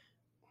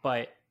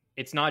 But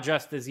it's not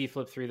just the Z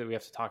Flip 3 that we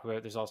have to talk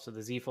about. There's also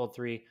the Z Fold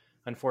 3.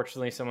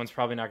 Unfortunately, someone's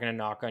probably not going to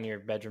knock on your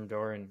bedroom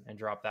door and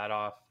drop that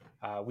off.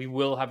 We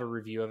will have a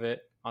review of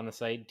it on the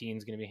site.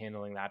 Dean's going to be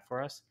handling that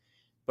for us.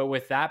 But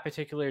with that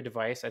particular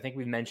device, I think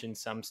we've mentioned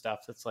some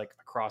stuff that's like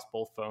across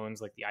both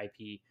phones, like the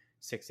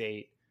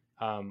IP68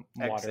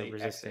 water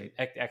resistant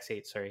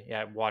X8. Sorry,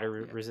 yeah, water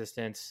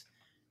resistance.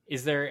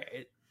 Is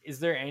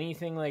there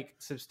anything like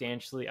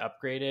substantially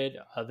upgraded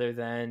other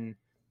than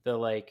the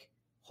like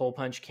hole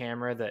punch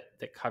camera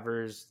that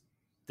covers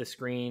the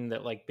screen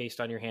that like based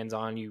on your hands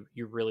on you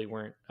really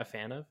weren't a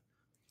fan of?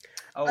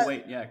 Oh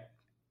wait, yeah.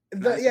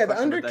 The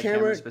under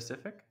camera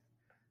specific.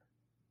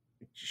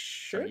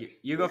 Sure. So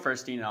you go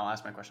first, Dean, and I'll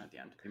ask my question at the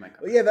end.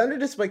 Yeah, the under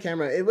display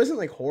camera, it wasn't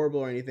like horrible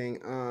or anything.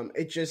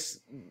 It just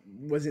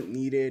wasn't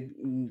needed.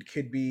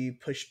 Could be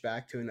pushed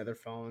back to another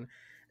phone.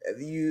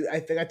 I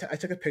think I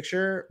took a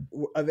picture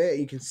of it.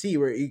 You can see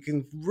where you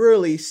can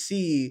really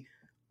see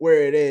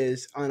where it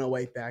is on a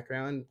white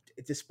background,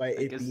 despite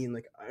it being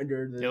like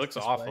under the. It looks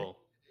display. Awful.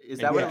 Is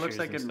that what it looks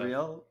like in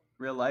real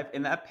life?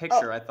 In that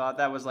picture, I thought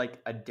that was like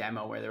a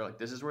demo where they were like,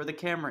 "This is where the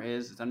camera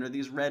is. It's under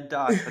these red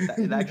dots." But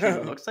it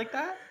actually looks like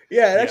that.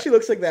 Yeah, it actually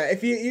looks like that.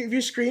 If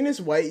your screen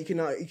is white, you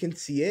can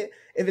see it.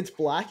 If it's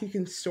black, you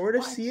can sort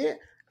of see it.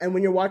 And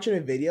when you're watching a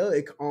video,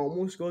 it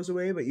almost goes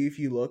away. But if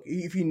you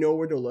know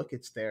where to look,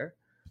 it's there.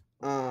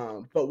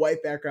 But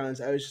white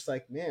backgrounds, I was just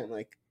like, man,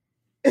 like,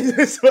 is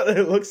this what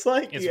it looks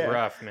like? It's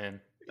rough,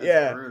 man.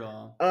 That's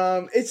brutal.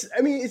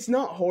 It's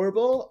not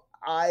horrible.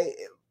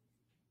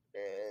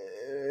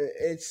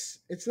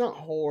 It's not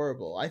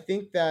horrible. I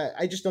think that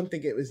I just don't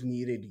think it was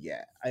needed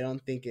yet. I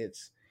don't think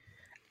it's.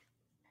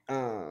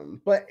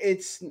 But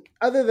it's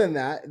other than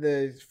that,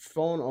 the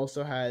phone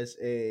also has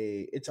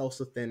it's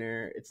also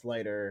thinner, it's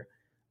lighter.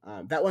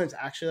 That one's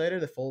actually lighter.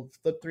 The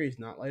Flip 3 is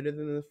not lighter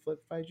than the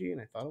Flip 5G, and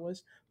I thought it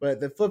was. But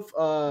the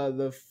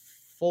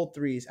Fold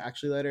 3 is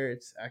actually lighter.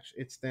 It's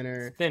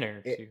thinner. It's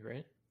thinner too,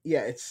 right?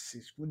 Yeah, it's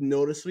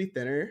noticeably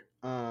thinner.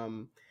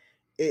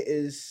 It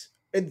is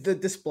the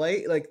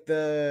display, like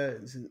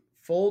the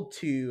Fold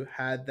 2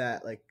 had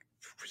that like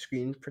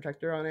screen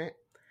protector on it.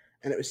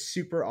 And it was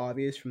super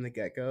obvious from the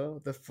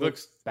get-go. The Flip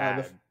looks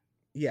bad.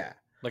 Yeah.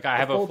 Like I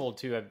have a Fold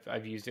 2.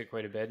 I've used it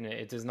quite a bit, and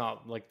it does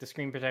not like the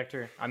screen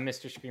protector. I'm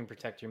Mr. Screen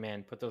Protector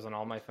man. Put those on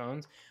all my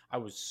phones. I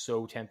was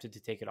so tempted to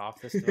take it off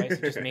this device.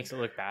 It just makes it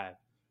look bad.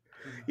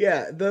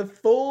 Yeah, the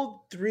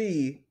Fold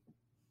 3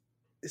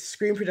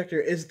 screen protector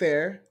is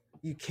there.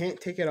 You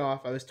can't take it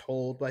off. I was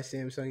told by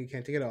Samsung you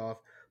can't take it off,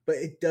 but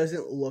it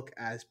doesn't look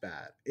as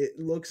bad. It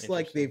looks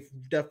like they've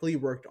definitely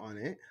worked on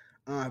it.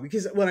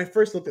 Because when I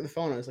first looked at the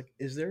phone, I was like,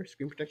 is there a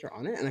screen protector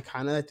on it? And I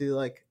kind of had to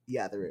like,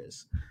 yeah, there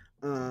is.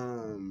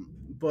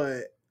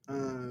 But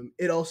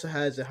it also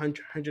has a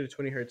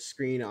 120 hertz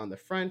screen on the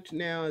front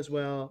now as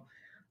well.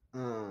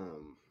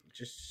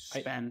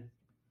 Ben.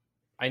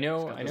 I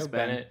know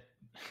Bennett.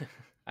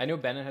 I know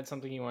Bennett had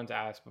something he wanted to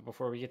ask, but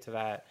before we get to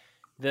that,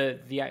 the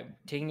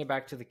taking it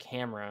back to the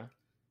camera,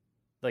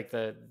 like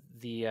the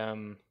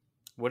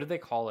what do they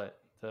call it?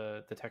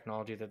 The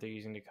technology that they're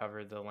using to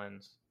cover the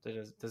lens.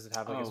 Does it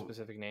have like a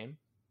specific name?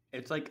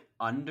 It's like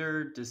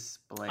under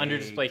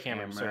display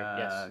camera.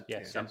 Sorry.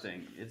 Yes.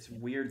 Something. It's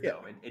weird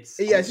though. It's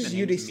just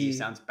UDC. It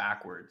sounds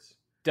backwards.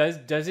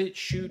 Does it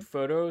shoot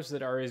photos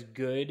that are as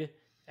good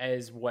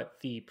as what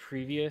the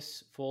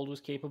previous Fold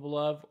was capable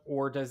of,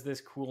 or does this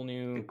cool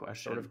new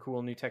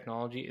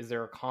technology? Is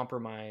there a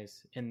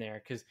compromise in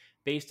there? Because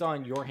based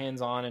on your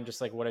hands-on and just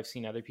like what I've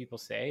seen other people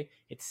say,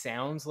 it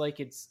sounds like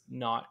it's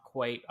not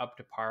quite up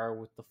to par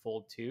with the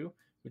Fold 2,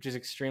 which is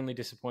extremely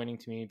disappointing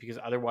to me because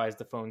otherwise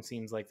the phone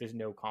seems like there's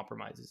no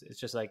compromises. It's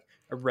just like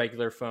a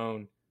regular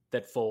phone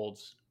that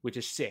folds, which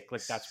is sick.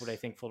 Like that's what I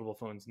think foldable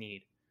phones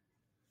need.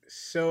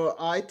 So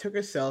I took a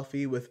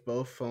selfie with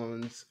both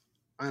phones,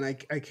 and I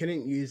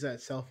couldn't use that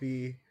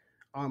selfie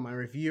on my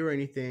review or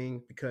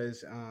anything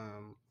because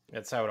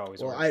that's how it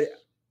always works.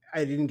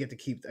 I didn't get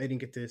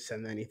to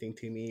send anything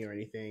to me or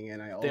anything, and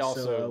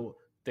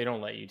they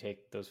don't let you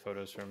take those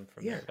photos from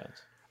their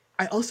events.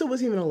 I also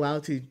wasn't even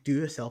allowed to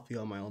do a selfie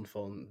on my own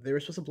phone. They were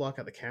supposed to block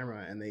out the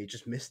camera, and they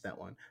just missed that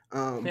one.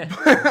 But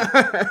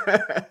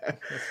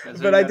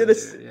I did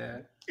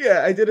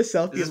I did a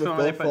selfie with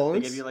both phones.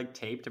 They give you like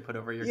tape to put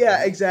over your.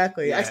 Yeah,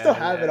 exactly. I still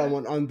have it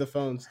on the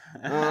phones.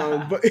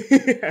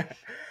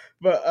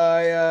 But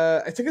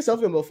I took a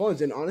selfie on both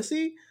phones, and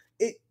honestly,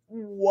 it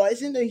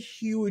wasn't a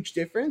huge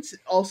difference.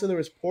 Also, there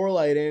was poor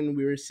lighting.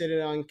 We were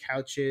sitting on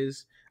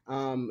couches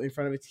in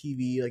front of a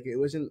TV. Like, it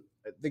wasn't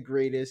the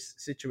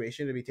greatest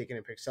situation to be taking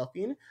a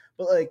selfie in.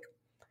 But like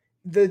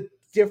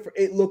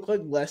it looked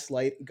like less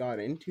light got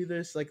into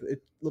this. Like,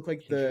 it looked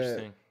like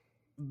there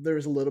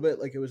was a little bit,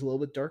 like, it was a little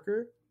bit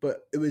darker,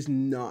 but it was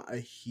not a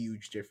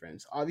huge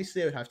difference.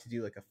 Obviously, I would have to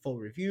do like a full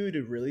review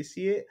to really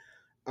see it.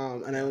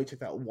 And I only took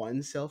that one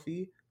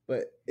selfie,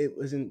 but it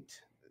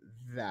wasn't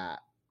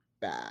that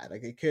bad.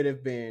 Like, it could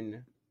have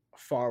been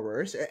far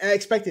worse. And I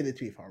expected it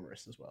to be far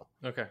worse as well.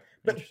 Okay.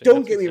 But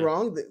don't get me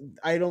wrong,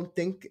 I don't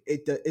think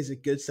it is a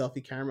good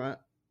selfie camera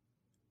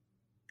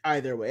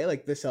either way.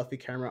 Like, the selfie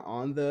camera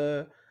on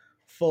the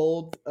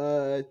Fold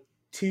 2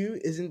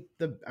 isn't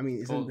the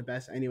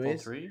best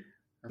anyways. Fold 3?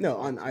 No,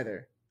 on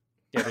either.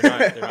 Yeah,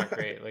 they're not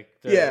great. Like,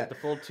 the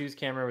Fold 2's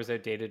camera was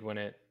outdated when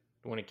it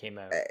came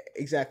out.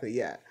 Exactly,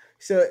 yeah.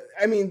 So,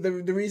 I mean,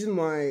 the reason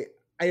why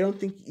I don't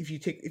think if you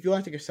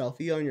want to take a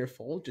selfie on your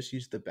Fold, just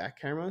use the back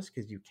cameras,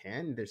 because you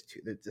can. There's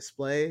the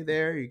display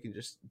there. You can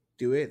just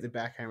do it. The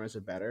back cameras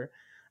are better.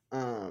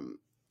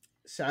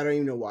 So I don't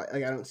even know why.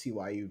 Like, I don't see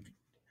why you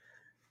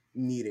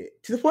need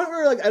it, to the point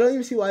where, like, I don't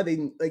even see why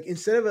they, like,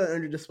 instead of an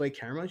under display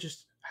camera,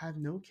 just have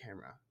no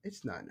camera.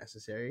 It's not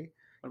necessary.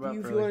 What about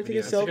if for, you like, want to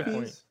take a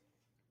selfie,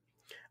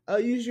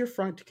 use your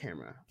front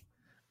camera.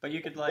 But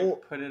you could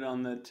put it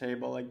on the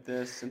table like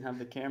this and have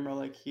the camera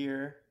like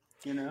here,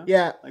 you know?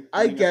 Yeah, like,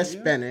 I guess,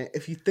 Bennett,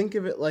 if you think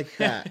of it like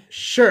that,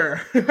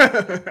 sure. No,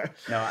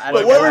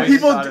 but what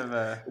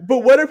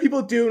are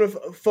people doing with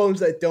phones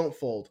that don't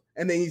fold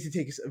and they need to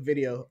take a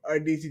video or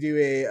need to do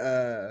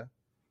a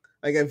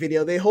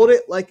video? They hold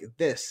it like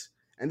this,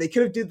 and they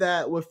could have did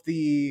that with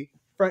the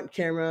front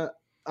camera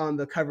on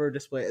the cover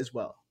display as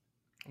well.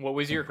 What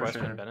was your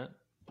question, Bennett?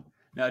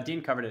 No,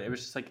 Dean covered it. It was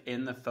just like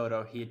in the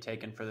photo he had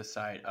taken for the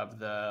site of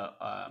the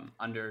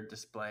under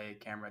display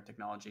camera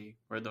technology,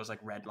 where those like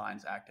red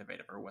lines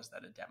activated, or was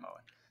that a demo?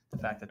 The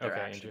fact that they're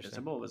actually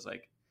visible was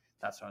like,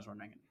 that's what I was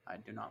wondering. I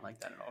do not like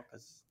that at all,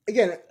 because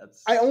again,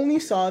 I only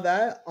saw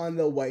that on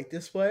the white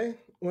display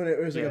when it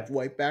was like a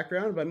white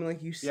background. But I mean,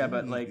 like, you see,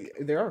 but like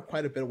there are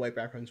quite a bit of white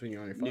backgrounds when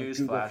you're on your phone.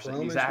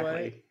 Newsflash,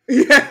 exactly.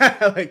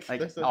 Yeah, like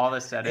all the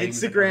settings.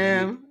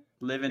 Instagram.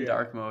 Live in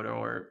dark mode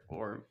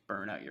or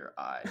burn out your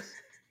eyes.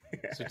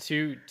 So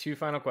two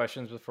final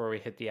questions before we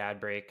hit the ad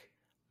break.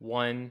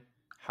 One,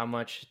 how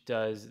much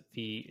does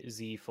the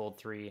Z Fold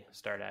 3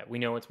 start at? We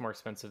know it's more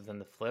expensive than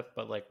the Flip,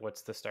 but like,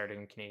 what's the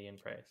starting Canadian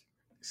price?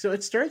 So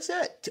it starts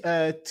at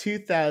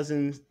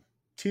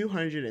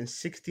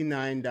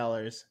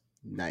 $2,269.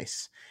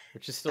 Nice,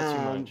 which is still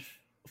too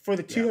much for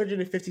the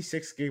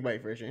 256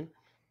 gigabyte version.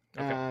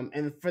 Okay.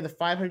 And for the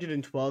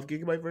 512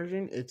 gigabyte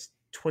version, it's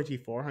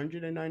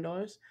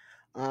 $2,409.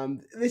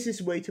 This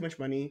is way too much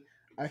money.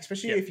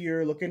 Especially if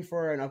you're looking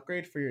for an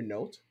upgrade for your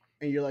Note,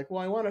 and you're like, well,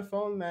 I want a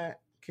phone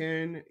that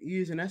can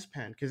use an S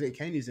Pen, because it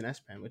can use an S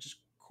Pen, which is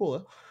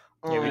cool.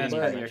 You're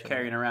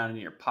carrying around in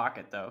your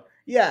pocket, though.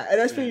 Yeah, and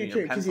that's when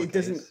because it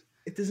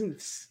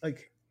doesn't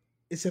like,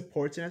 it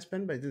supports an S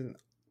Pen, but it doesn't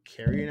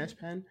carry an S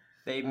Pen.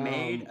 They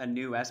made a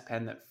new S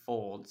Pen that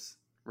folds,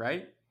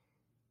 right?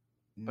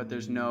 But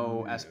there's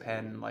no S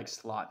Pen like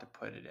slot to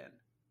put it in.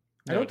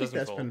 I don't think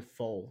the S Pen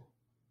fold.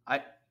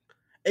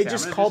 It's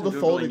just called the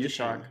Fold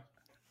Edition.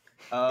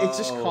 It's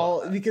just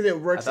called because it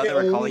works. I thought they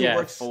were calling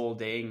it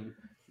folding.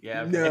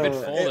 Yeah. Okay. No, if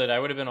it folded, I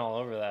would have been all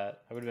over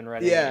that. I would have been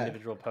writing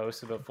individual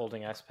posts about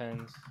folding S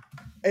Pens.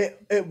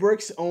 It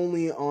works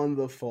only on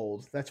the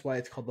Fold. That's why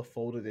it's called the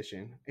Fold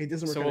Edition. It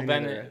doesn't work on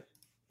any other.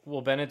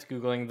 Well, Bennett's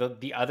Googling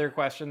the other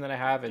question that I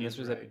have, and this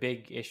was a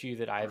big issue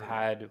that I've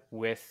had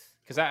with,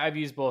 because I've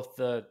used both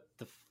the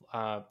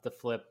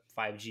Flip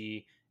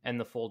 5G and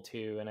the Fold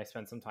 2, and I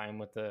spent some time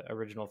with the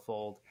original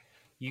Fold.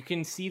 You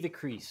can see the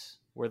crease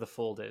where the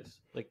fold is.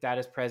 Like, that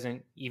is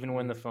present even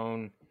when the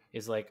phone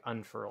is like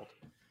unfurled.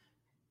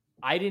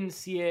 I didn't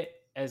see it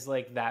as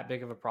like that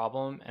big of a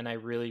problem, and I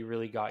really,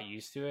 really got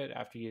used to it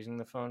after using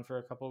the phone for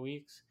a couple of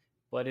weeks.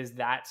 But is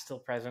that still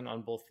present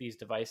on both these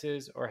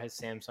devices, or has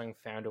Samsung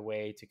found a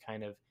way to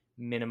kind of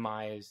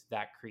minimize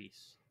that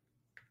crease?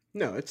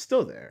 No, it's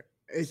still there.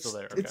 It's still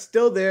there. Okay. It's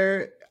still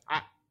there.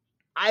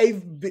 I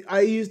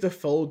used the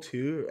Fold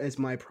 2 as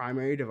my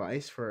primary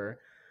device for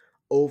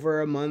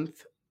over a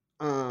month.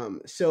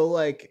 So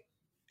like,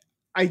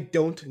 I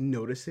don't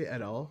notice it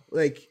at all.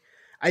 Like,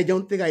 I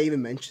don't think I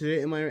even mentioned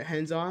it in my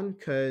hands-on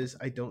because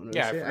I don't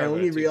notice it. I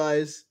only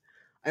realized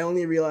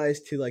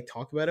to like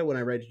talk about it when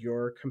I read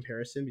your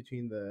comparison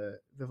between the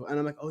and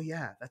I'm like, oh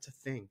yeah, that's a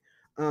thing.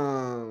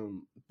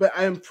 But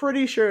I'm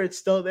pretty sure it's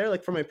still there.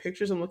 Like, from my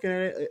pictures, I'm looking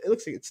at it. It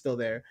looks like it's still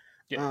there.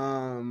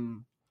 Yeah.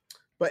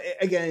 But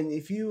again,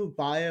 if you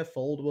buy a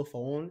foldable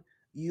phone,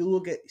 you will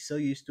get so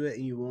used to it,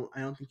 and you won't.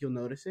 I don't think you'll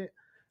notice it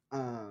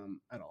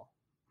at all.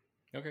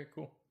 Okay,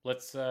 cool.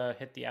 Let's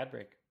hit the ad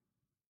break.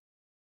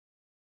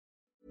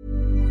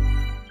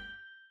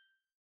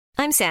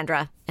 I'm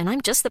Sandra, and I'm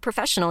just the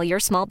professional your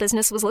small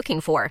business was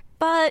looking for.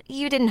 But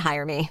you didn't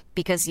hire me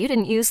because you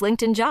didn't use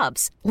LinkedIn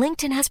Jobs.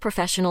 LinkedIn has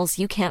professionals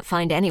you can't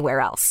find anywhere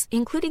else,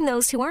 including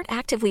those who aren't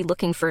actively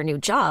looking for a new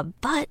job,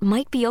 but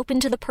might be open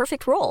to the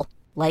perfect role,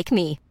 like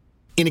me.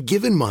 In a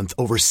given month,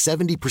 over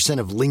 70%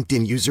 of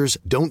LinkedIn users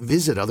don't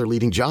visit other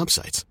leading job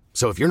sites.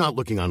 So if you're not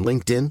looking on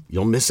LinkedIn,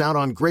 you'll miss out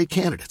on great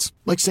candidates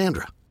like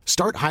Sandra.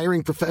 Start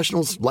hiring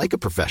professionals like a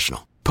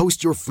professional.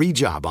 Post your free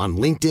job on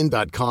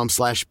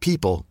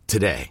linkedin.com/people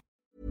today.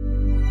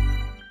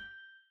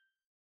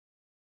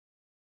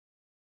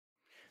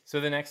 So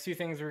the next two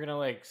things we're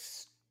going to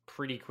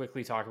pretty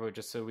quickly talk about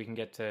just so we can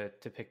get to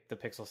pick the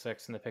Pixel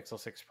 6 and the Pixel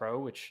 6 Pro,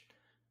 which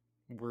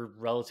were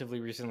relatively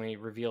recently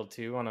revealed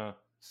too on a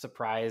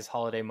surprise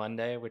holiday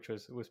Monday, which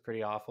was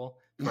pretty awful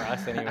for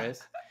us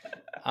anyways.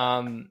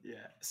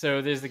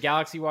 So there's the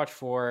Galaxy Watch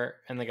 4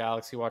 and the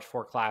Galaxy Watch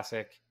 4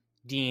 Classic.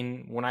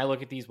 Dean, when I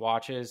look at these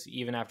watches,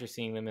 even after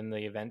seeing them in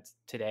the event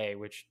today,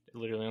 which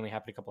literally only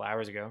happened a couple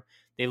hours ago,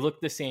 they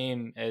look the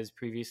same as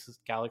previous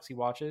Galaxy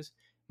watches.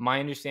 My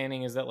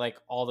understanding is that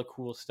all the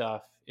cool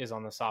stuff is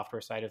on the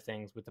software side of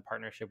things with the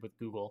partnership with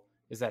Google.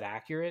 Is that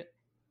accurate?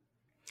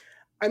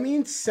 I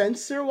mean,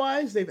 sensor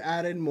wise, they've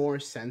added more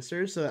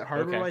sensors. So that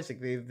hardware wise,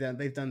 they've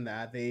done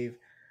that.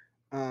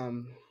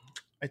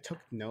 I took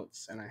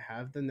notes and I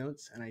have the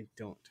notes and I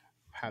don't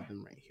have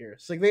them right here.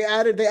 So they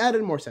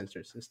added more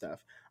sensors and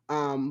stuff.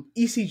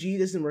 ECG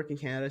doesn't work in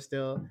Canada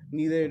still.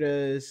 Neither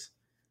does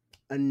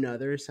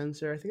another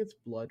sensor. I think it's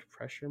blood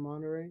pressure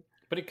monitoring.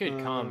 But it could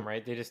come,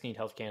 right? They just need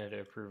Health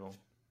Canada approval.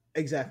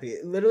 Exactly.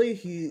 Literally,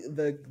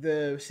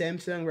 the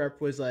Samsung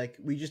rep was like,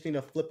 "We just need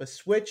to flip a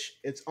switch.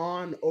 It's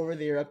on over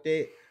the air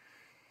update.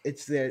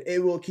 It's there.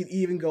 It will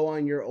even go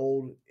on your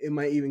old. It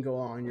might even go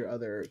on your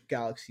other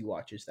Galaxy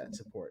watches that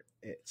support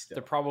it still."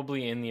 They're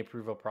probably in the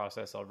approval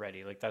process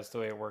already. That's the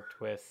way it worked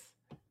with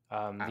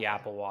the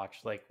Apple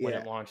Watch. When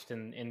it launched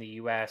in the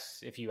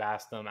US, if you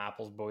asked them,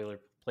 Apple's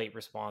boilerplate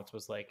response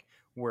was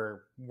we're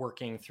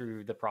working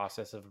through the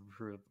process of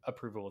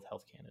approval with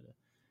Health Canada.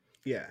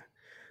 Yeah.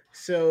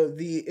 So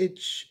there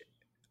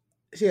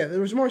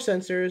was more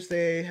sensors.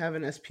 They have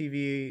an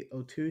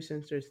SPV02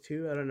 sensors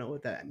too. I don't know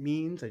what that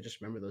means. I just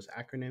remember those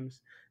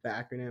acronyms. The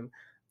acronym.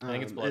 I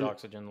think it's blood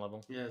oxygen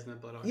level. Yeah, isn't it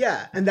blood oxygen?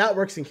 Yeah, and that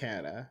works in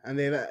Canada, and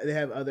they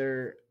have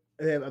other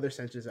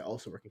sensors that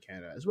also work in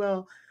Canada as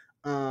well.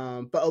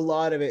 But a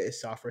lot of it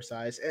is software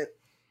size,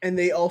 and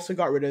they also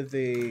got rid of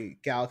the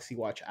Galaxy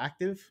Watch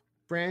Active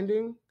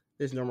branding.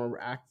 There's no more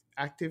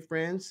active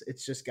brands.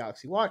 It's just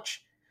Galaxy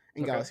Watch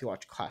and Galaxy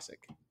Watch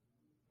Classic.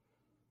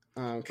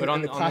 But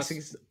on the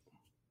Classics,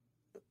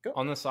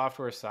 on the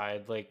software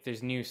side,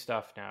 there's new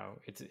stuff now.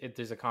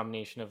 There's a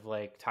combination of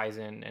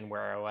Tizen and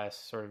Wear OS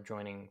sort of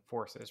joining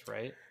forces,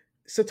 right?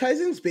 So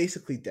Tizen's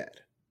basically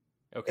dead.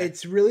 Okay,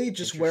 it's really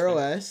just Wear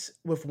OS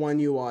with One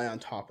UI on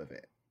top of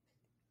it.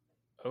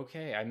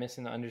 Okay, I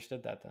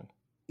misunderstood that then.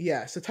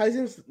 Yeah, so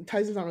Tizen's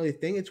not really a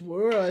thing. It's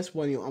Wear OS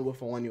One UI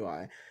with a One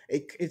UI.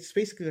 It's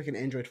basically like an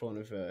Android phone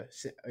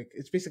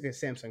it's basically a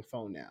Samsung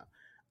phone now,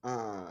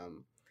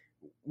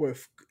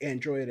 with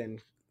Android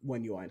and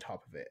One UI on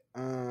top of it.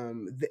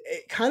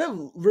 It kind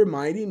of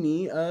reminded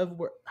me of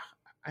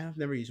I've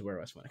never used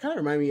Wear OS One. It kind of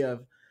reminded me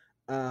of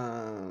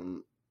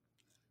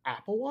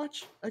Apple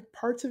Watch,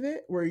 parts of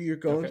it where you're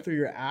going through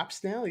your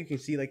apps now. You can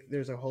see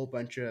there's a whole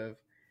bunch of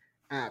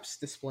apps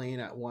displaying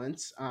at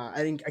once.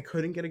 I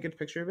couldn't get a good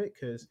picture of it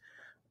because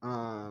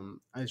I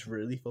was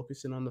really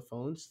focusing on the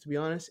phones, to be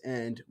honest.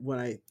 And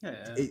when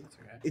it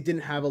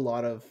didn't have a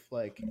lot of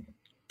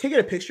taking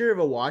a picture of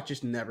a watch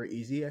is never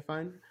easy, I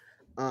find.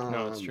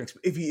 No, it's true.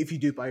 If you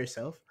do it by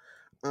yourself,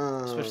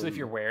 especially if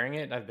you're wearing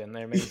it. I've been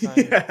there many times.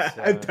 Yeah,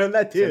 I've done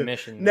that too.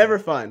 Never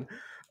fun.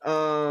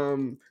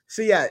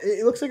 So yeah,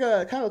 it looks like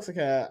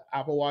a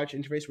Apple Watch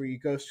interface where you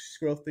go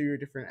scroll through your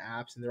different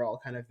apps and they're all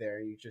kind of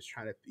there. You just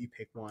you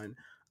pick one.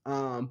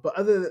 But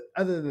other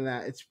than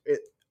that,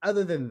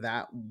 other than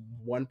that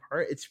one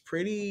part, it's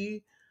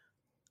pretty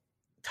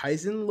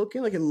Tizen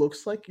looking. It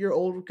looks like your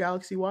old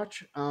Galaxy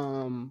Watch.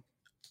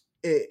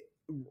 It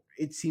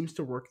seems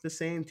to work the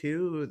same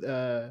too.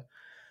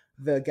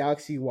 The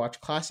Galaxy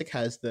Watch Classic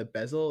has the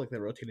bezel, the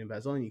rotating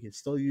bezel, and you can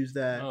still use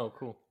that. Oh,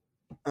 cool.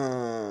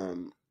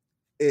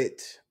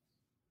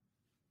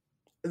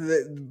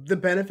 The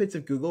benefits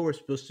of Google were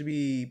supposed to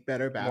be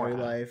better battery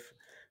life,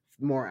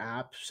 more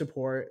app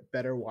support,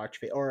 better watch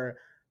face, or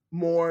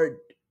more.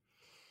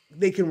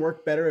 They can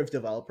work better with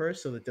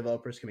developers, so that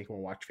developers can make more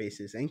watch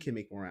faces and can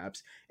make more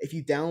apps. If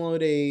you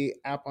download a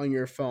app on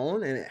your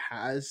phone and it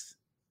has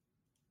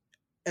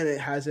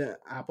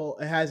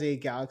a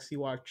Galaxy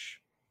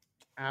Watch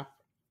app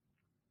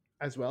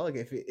as well.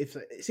 If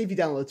say if you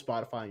download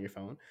Spotify on your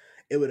phone,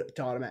 it would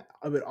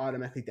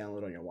automatically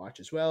download on your watch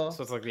as well.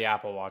 So it's like the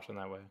Apple Watch in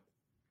that way.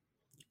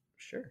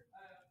 Sure.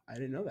 I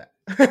didn't know that.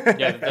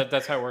 Yeah,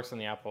 that's how it works on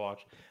the Apple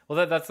Watch.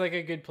 Well, that's a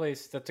good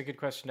place. That's a good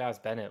question to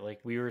ask Bennett.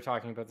 We were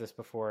talking about this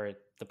before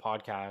the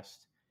podcast.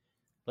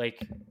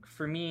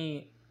 For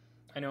me,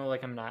 I know,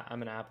 like, I'm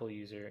an Apple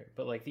user,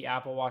 but like the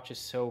Apple Watch is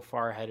so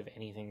far ahead of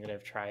anything that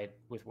I've tried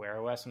with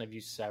Wear OS, and I've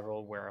used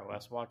several Wear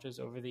OS watches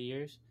over the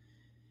years.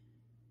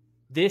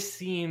 This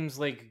seems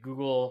like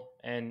Google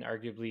and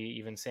arguably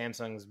even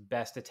Samsung's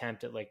best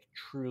attempt at like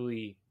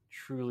truly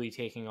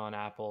taking on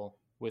Apple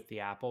with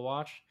the Apple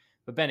Watch.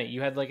 But Bennett,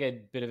 you had like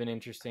a bit of an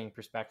interesting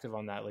perspective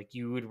on that. Like,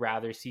 you would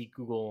rather see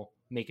Google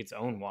make its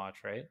own watch,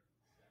 right?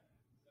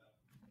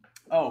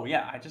 Oh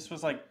yeah, I just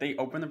was like, they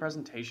opened the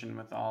presentation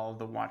with all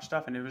the watch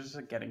stuff, and it was just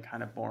like getting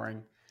kind of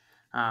boring.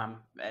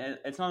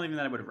 It's not even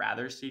that I would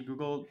rather see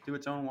Google do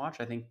its own watch.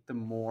 I think the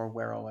more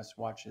Wear OS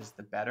watches,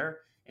 the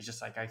better. It's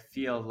just like, I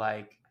feel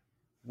like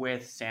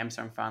with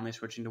Samsung finally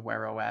switching to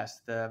Wear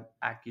OS, the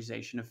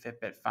accusation of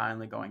Fitbit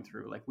finally going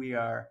through, like,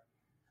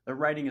 the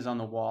writing is on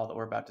the wall that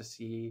we're about to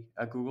see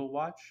a Google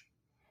watch.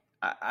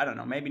 I don't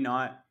know, maybe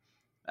not.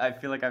 I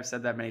feel like I've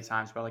said that many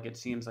times, but like, it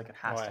seems like it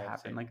has to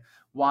happen. Like,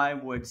 why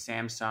would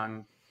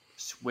Samsung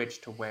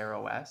switch to Wear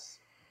OS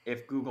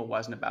if Google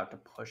wasn't about to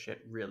push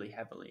it really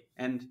heavily?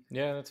 And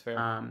yeah, that's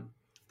fair.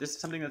 This is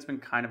something that's been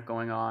kind of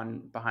going on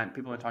behind.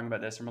 People are talking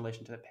about this in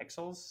relation to the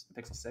Pixels.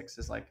 The Pixel 6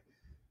 is like,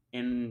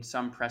 in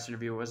some press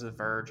interview, it was The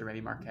Verge or maybe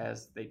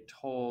Marquez, they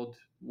told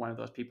one of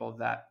those people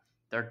that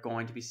they're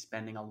going to be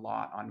spending a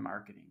lot on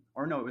marketing.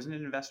 Or no, it was an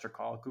investor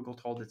call. Google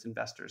told its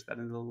investors that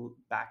in the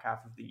back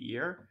half of the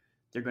year,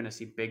 they're going to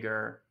see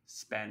bigger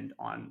spend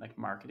on like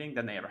marketing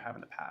than they ever have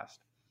in the past.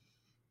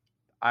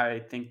 I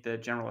think the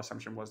general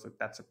assumption was that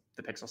that's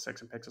the Pixel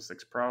 6 and Pixel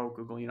 6 Pro.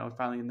 Google,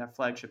 finally in that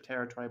flagship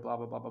territory, blah,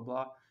 blah, blah, blah,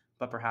 blah.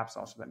 But perhaps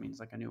also that means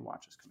like a new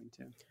watch is coming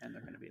too. And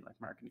they're going to be like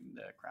marketing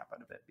the crap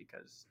out of it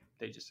because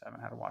they just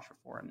haven't had a watch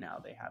before. And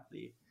now they have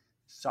the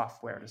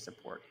software to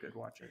support good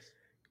watches.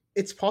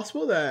 It's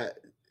possible that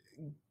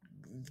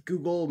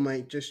Google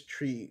might just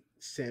treat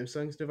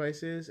Samsung's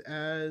devices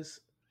as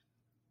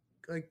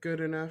like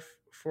good enough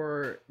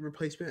for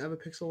replacement of a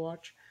Pixel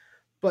Watch,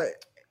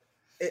 but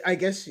I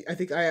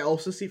think I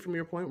also see from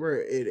your point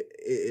where it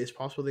is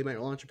possible they might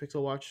launch a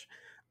Pixel Watch.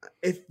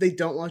 If they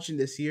don't launch in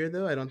this year,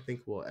 though, I don't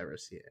think we'll ever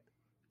see it.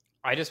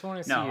 I just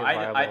want to see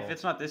if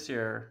it's not this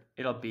year,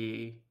 it'll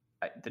be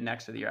the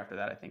next or the year after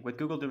that. I think with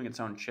Google doing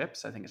its own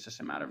chips, I think it's just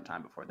a matter of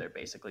time before they're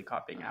basically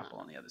copying Apple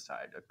on the other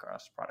side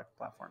across product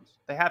platforms.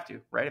 They have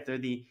to, right? If they're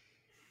the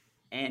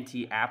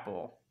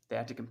anti-Apple, they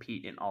have to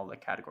compete in all the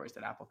categories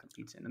that Apple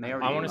competes in, and they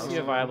already. I want to see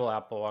a viable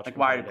Apple Watch. Like,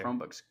 why are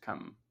Chromebooks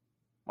come?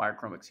 Why are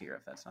Chromebooks here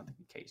if that's not the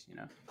case?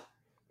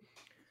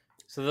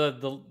 So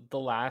the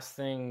last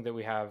thing that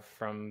we have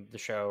from the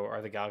show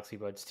are the Galaxy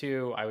Buds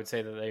 2. I would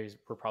say that they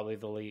were probably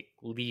the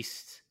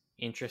least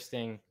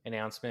interesting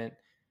announcement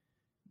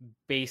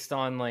based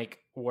on like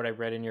what I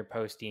read in your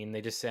post, Dean.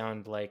 They just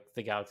sound like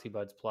the Galaxy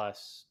Buds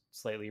Plus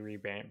slightly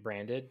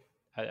rebranded,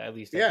 at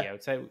least at the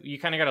outside. You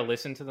kind of got to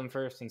listen to them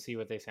first and see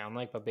what they sound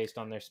like, but based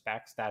on their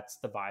specs, that's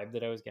the vibe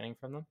that I was getting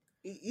from them.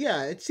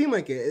 Yeah, it seemed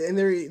like it, and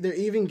they're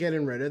even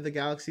getting rid of the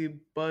Galaxy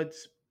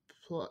Buds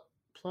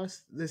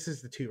Plus. This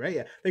is the 2, right?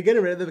 Yeah, they're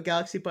getting rid of the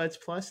Galaxy Buds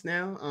Plus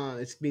now.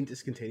 It's being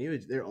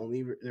discontinued. They're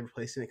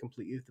replacing it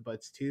completely with the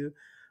Buds 2.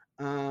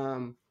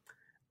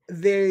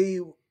 They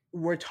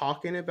were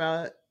talking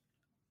about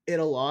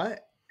it a lot,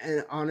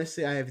 and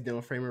honestly, I have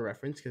no frame of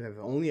reference because I've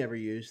only ever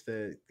used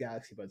the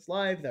Galaxy Buds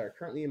Live that are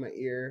currently in my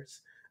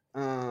ears. I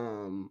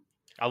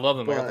love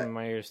them. I got them in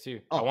my ears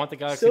too. I want the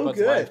Galaxy Buds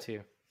Live too.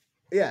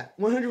 Yeah,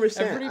 100%.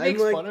 Everybody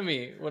makes fun of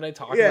me when I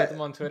talk about them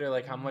on Twitter,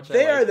 like how much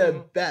they are the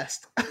them.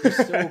 Best. They're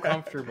so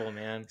comfortable,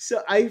 man.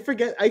 So I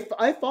forget.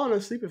 I've fallen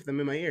asleep with them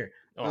in my ear.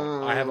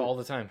 I have all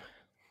the time.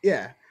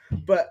 Yeah,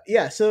 but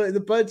yeah. So the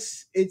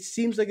Buds, it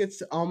seems like it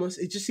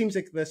just seems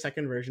like the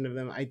second version of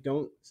them. I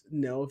don't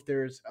know if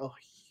there's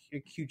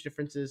huge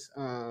differences.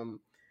 They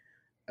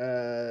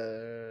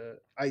were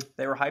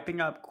hyping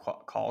up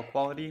call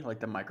quality, like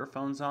the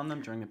microphones on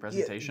them during the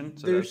presentation.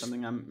 So there's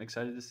something I'm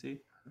excited to see.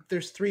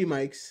 There's 3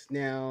 mics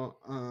now,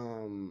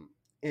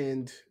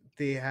 and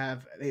they've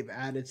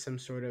added some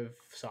sort of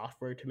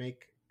software to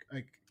make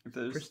like. If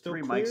there's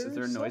 3 mics, is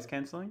there noise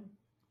canceling?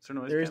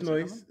 There's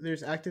noise.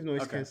 There's active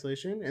noise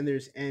cancellation, and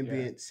there's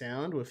ambient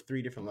sound with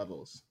 3 different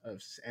levels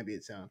of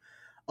ambient sound.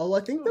 I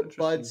think the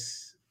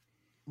Buds.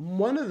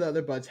 One of the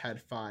other Buds had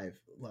 5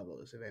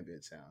 levels of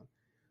ambient sound.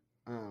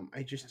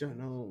 I just don't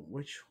know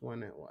which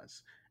one it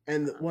was.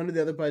 And one of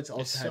the other Buds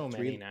also had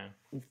 3. Many now.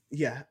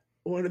 Yeah.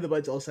 One of the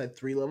Buds also had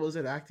 3 levels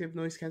of active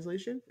noise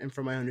cancellation, and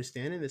from my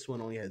understanding, this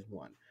one only has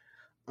 1.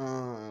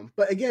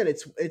 But again,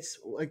 it's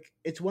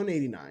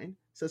 $189,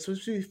 so it's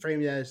supposed to be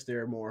framed as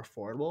their more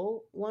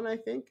affordable one, I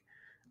think,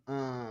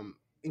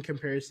 in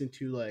comparison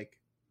to like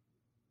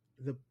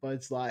the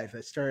Buds Live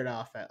that started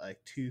off at like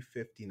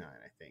 $259,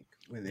 I think.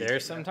 When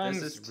they're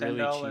sometimes this is really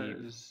cheap.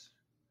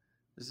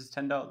 This is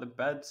 $10. The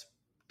Buds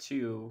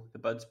 2, the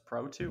Buds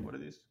Pro 2. What are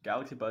these?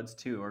 Galaxy Buds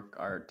 2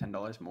 are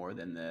 $10 more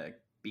than the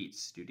Beats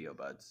Studio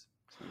Buds.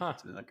 So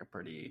it's like a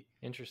pretty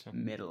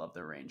interesting middle of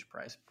the range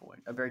price point,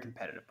 a very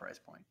competitive price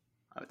point,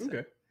 I would say.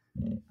 Okay.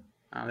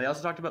 They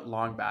also talked about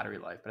long battery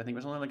life, but I think it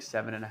was only like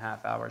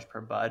 7.5 hours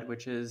per bud,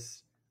 which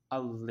is a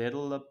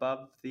little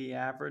above the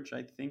average,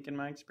 I think, in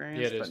my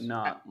experience, Yeah, it but is.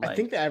 not I like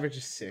think the average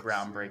is 6.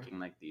 groundbreaking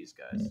like these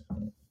guys,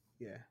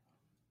 Yeah.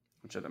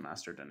 which are the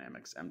Master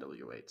Dynamics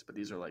MW8s, but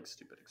these are like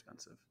stupid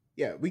expensive.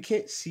 Yeah, we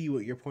can't see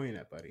what you're pointing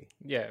at, buddy.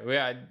 Yeah,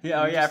 Yeah, oh you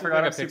yeah, I just look forgot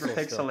like I'm a super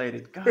pixel still.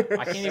 pixelated. God,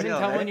 I can't even still,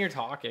 tell eh? when you're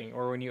talking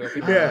or when you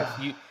open your Yeah.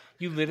 mouth.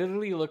 You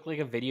literally look like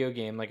a video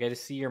game. Like I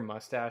just see your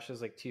mustache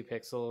as like 2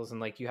 pixels, and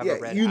like you have a Yeah,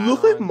 red. you hat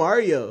look like on.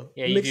 Mario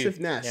Yeah, you mixed do. with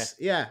Ness.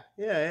 Yeah.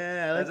 I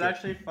That's like it.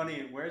 actually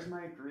funny. Where's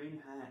my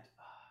green hat?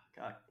 Oh,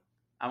 God,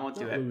 I won't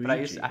do Not it. But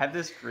Luigi. I have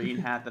this green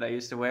hat that I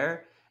used to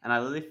wear, and I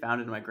literally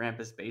found it in my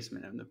grandpa's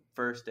basement. And the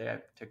first day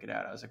I took it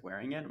out, I was like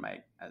wearing it.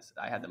 As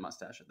I had the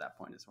mustache at that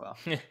point as well.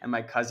 And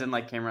my cousin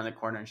like came around the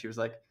corner, and she was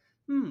like,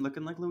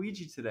 looking like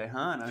Luigi today,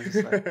 huh? And I was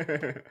just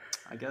like,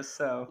 I guess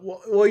so.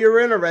 Well, you're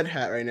wearing a red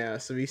hat right now,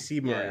 so we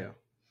see Mario.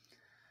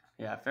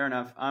 Yeah, fair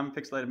enough. I'm a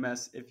pixelated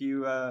mess. If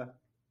you, I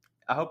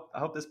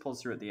hope this pulls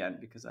through at the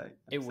end because I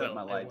It set up will,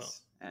 my it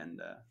lights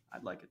and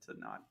I'd like it to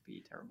not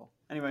be terrible.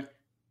 Anyway,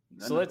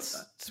 So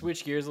let's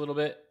switch gears a little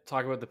bit.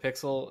 Talk about the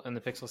Pixel and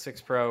the Pixel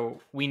 6 Pro.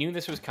 We knew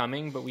this was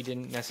coming, but we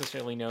didn't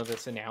necessarily know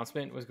this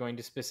announcement was going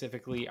to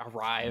specifically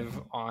arrive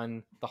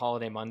on the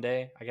holiday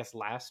Monday. I guess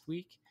last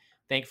week.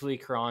 Thankfully,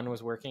 Karan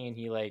was working and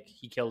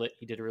he killed it.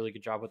 He did a really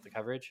good job with the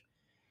coverage.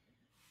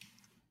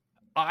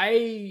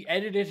 I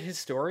edited his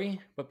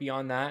story, but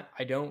beyond that,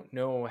 I don't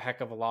know a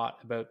heck of a lot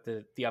about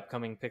the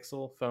upcoming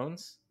Pixel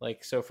phones.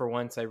 Like, so for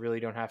once, I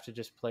really don't have to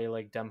just play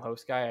like dumb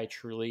host guy. I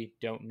truly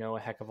don't know a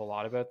heck of a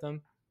lot about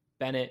them.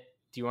 Bennett,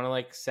 do you want to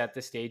like set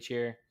the stage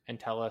here and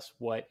tell us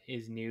what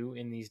is new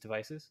in these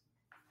devices?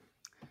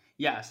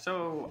 Yeah,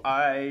 so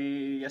I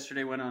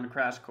yesterday went on a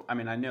crash course. I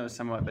mean, I know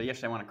somewhat, but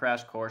yesterday I went on a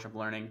crash course of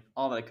learning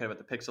all that I could about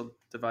the Pixel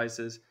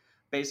devices.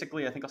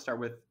 Basically, I think I'll start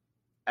with,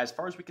 as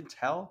far as we can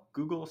tell,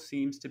 Google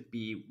seems to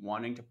be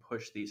wanting to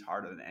push these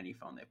harder than any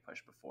phone they've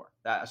pushed before.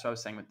 That's what I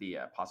was saying with the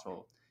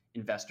possible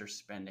investor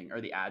spending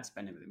or the ad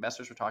spending that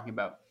investors were talking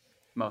about,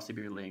 most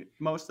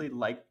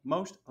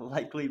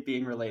likely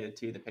being related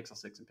to the Pixel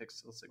 6 and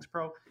Pixel 6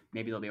 Pro.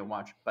 Maybe there'll be a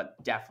watch,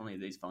 but definitely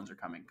these phones are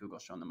coming.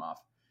 Google's showing them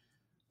off.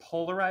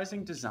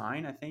 Polarizing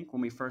design, I think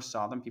when we first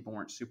saw them, people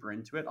weren't super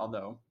into it,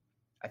 although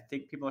I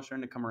think people are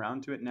starting to come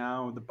around to it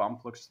now. The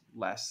bump looks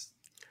less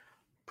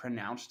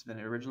pronounced than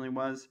it originally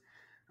was.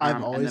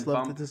 I've always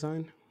loved the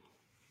design.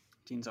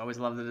 Dean's always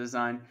loved the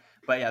design.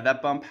 But yeah,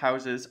 that bump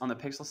houses on the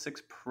Pixel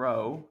 6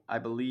 Pro, I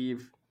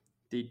believe,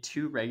 the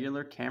 2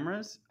 regular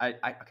cameras.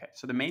 Okay,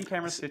 so the main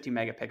camera is 50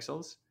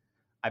 megapixels.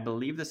 I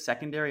believe the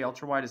secondary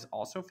ultra wide is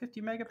also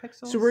 50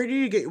 megapixels. So where are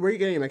you getting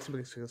your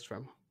megapixels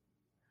from?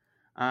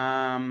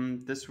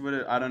 This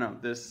would, I don't know.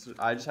 This,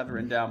 I just have it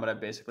written down, but I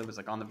basically was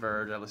like on The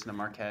Verge. I listened to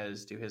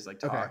Marquez do his like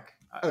talk.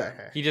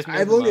 Okay. He just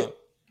made them up.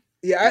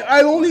 Yeah,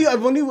 I've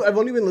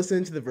only been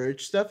listening to The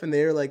Verge stuff, and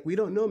they're like, we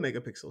don't know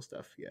megapixel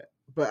stuff yet.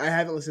 But I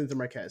haven't listened to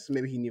Marquez, so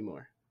maybe he knew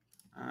more.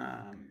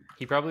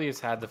 He probably has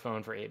had the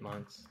phone for 8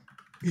 months.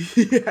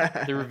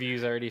 Yeah. The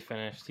review's already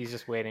finished. He's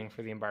just waiting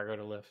for the embargo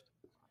to lift.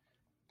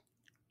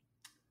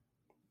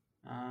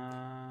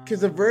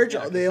 Because The Verge,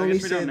 they only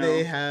say say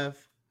they have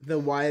the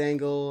wide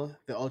angle,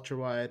 the ultra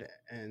wide,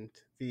 and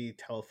the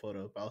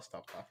telephoto. But I'll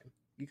stop talking.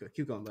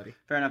 Keep going, buddy.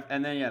 Fair enough.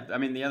 And then, yeah, I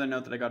mean, the other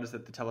note that I got is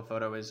that the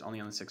telephoto is only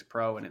on the 6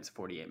 Pro and it's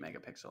 48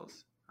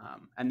 megapixels.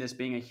 And this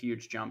being a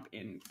huge jump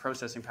in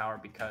processing power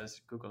because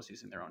Google's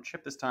using their own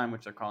chip this time,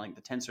 which they're calling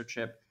the Tensor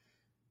chip,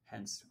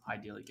 hence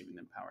ideally giving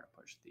them power to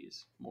push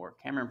these more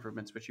camera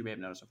improvements, which you may have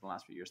noticed over the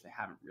last few years, they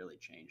haven't really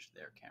changed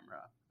their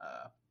camera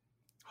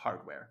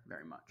hardware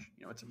very much.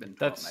 You know, it's been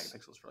 12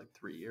 megapixels for like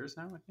 3 years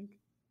now, I think.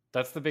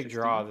 That's the big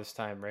 16. draw this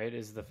time, right?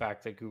 Is the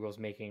fact that Google's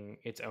making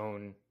its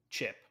own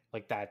chip.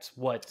 Like that's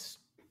what's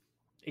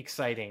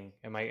exciting.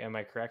 Am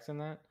I correct in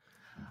that?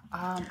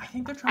 I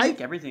think they're trying to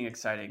make everything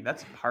exciting.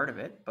 That's part of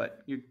it,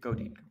 but you go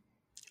deep.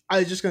 I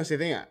was just going to say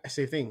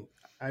same thing.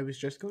 I was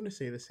just going to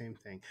say the same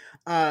thing.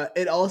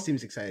 It all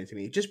seems exciting to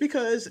me, just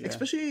because,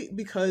 especially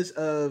because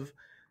of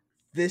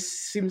this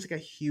seems like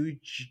a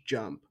huge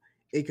jump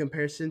in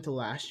comparison to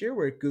last year,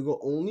 where Google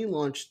only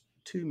launched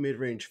 2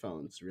 mid-range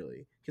phones,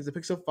 really, because the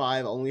Pixel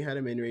 5 only had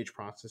a mid-range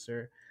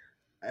processor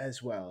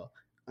as well.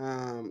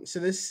 So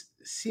this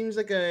seems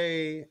like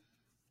they're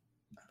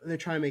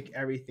trying to make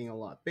everything a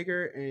lot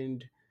bigger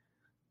and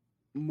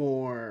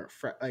more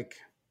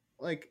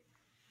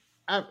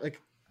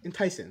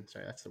enticing.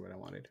 Sorry, that's the word I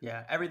wanted.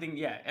 Yeah, everything's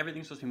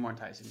supposed to be more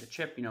enticing. The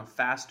chip,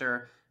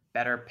 faster,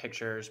 better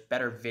pictures,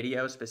 better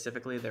video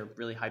specifically. They're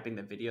really hyping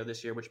the video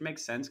this year, which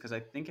makes sense because I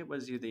think it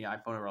was either the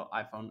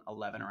iPhone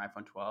 11 or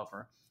iPhone 12,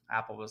 or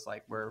Apple was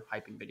like, we're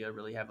hyping video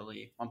really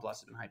heavily. OnePlus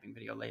has been hyping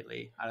video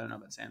lately. I don't know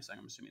about Samsung.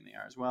 I'm assuming they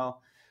are as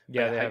well.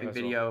 Yeah, but they hyping have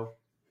video.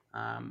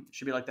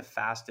 Should be like the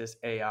fastest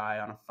AI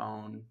on a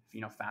phone,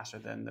 faster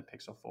than the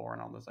Pixel 4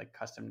 and all those like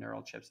custom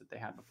neural chips that they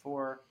had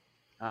before.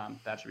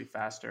 That should be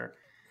faster.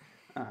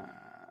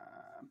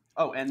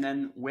 And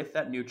then with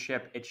that new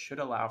chip, it should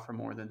allow for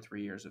more than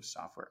 3 years of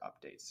software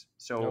updates.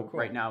 So cool.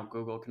 Right now,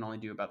 Google can only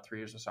do about 3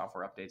 years of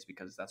software updates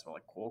because that's what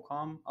like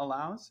Qualcomm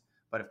allows.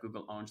 But if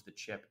Google owns the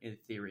chip, in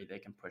theory, they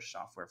can push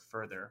software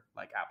further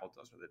like Apple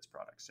does with its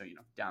products. So,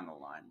 down the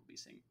line, we'll be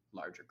seeing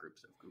larger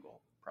groups of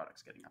Google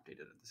products getting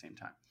updated at the same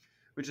time,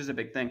 which is a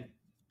big thing.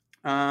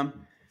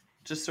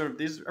 Just sort of,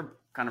 these are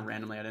kind of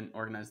randomly. I didn't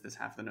organize this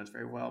half of the notes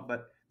very well,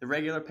 but the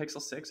regular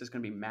Pixel 6 is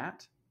going to be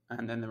matte,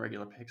 and then the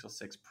regular Pixel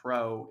 6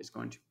 Pro is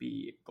going to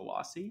be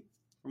glossy,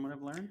 from what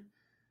I've learned.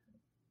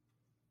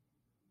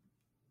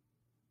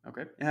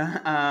 Okay.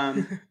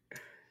 Yeah.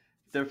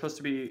 They're supposed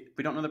to be,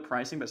 we don't know the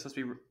pricing, but it's supposed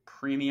to be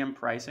premium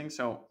pricing.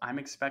 So I'm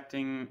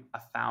expecting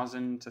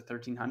 $1,000 to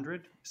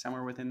 $1,300,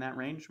 somewhere within that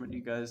range. What do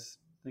you guys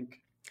think?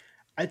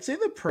 I'd say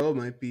the Pro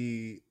might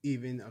be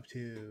even up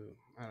to,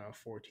 I don't know,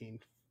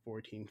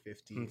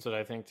 1450. That's what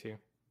I think too.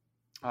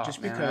 Oh,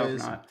 Just man,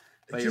 because, I hope not.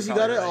 But because you're you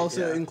probably gotta right,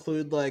 also yeah.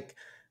 include, like,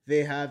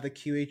 they have the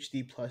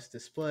QHD plus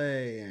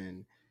display,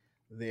 and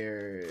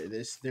their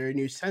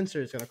new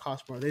sensor is gonna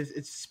cost more.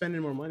 It's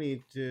spending more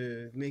money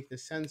to make the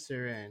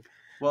sensor, and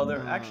Well,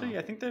 they're actually,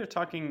 I think they're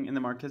talking in the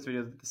Marquez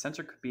video that the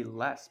sensor could be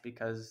less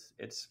because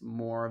it's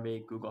more of a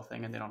Google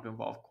thing and they don't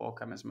involve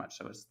Qualcomm as much.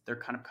 So they're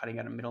kind of cutting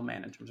out a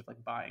middleman in terms of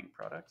like buying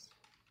products.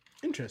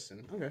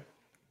 interesting. Okay.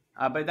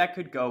 But that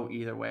could go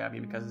either way. I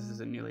mean, because this is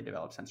a newly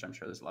developed sensor, I'm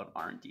sure there's a lot of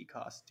R&D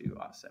costs to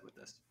offset with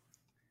this.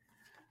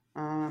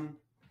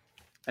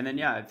 And then,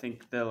 yeah, I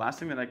think the last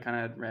thing that I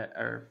kind of read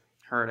or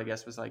heard, I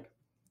guess, was like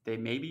they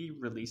maybe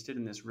released it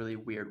in this really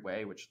weird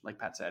way, which, like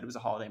Pat said, it was a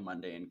holiday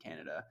Monday in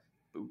Canada.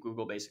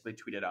 Google basically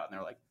tweeted out and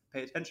they're like,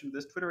 pay attention to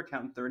this Twitter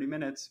account in 30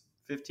 minutes,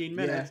 15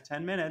 minutes,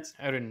 10 minutes.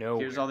 Out of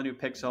nowhere. Here's all the new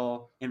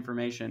Pixel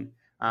information.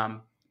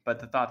 But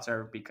the thoughts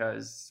are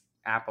because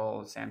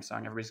Apple, Samsung,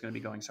 everybody's going to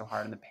be going so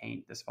hard in the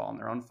paint this fall on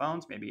their own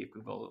phones. Maybe if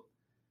Google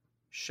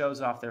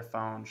shows off their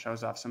phone,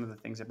 shows off some of the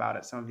things about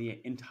it, some of the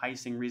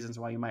enticing reasons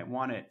why you might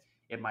want it,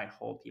 it might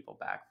hold people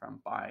back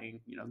from buying,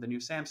 the new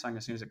Samsung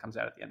as soon as it comes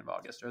out at the end of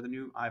August, or the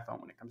new iPhone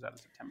when it comes out in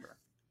September.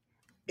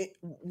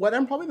 What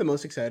I'm probably the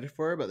most excited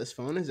for about this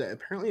phone is that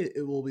apparently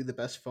it will be the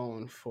best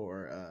phone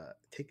for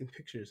taking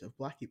pictures of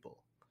Black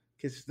people,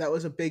 because that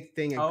was a big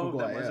thing at Google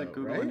that was I/O, a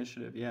Google right?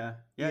 initiative. Yeah.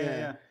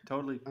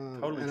 Totally And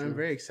true. I'm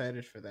very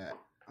excited for that.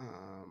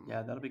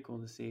 Yeah, that'll be cool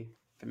to see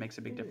if it makes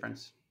a big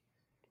difference.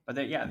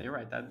 But you're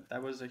right.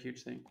 That was a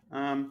huge thing.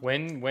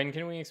 When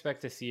can we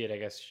expect to see it? I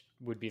guess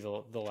would be the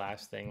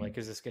last thing. Like,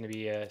 is this going to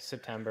be a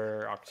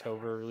September,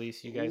 October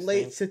release? You guys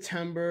late think?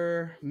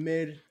 September,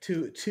 mid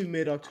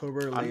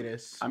October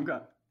latest.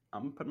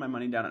 I'm putting my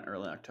money down in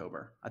early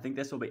October. I think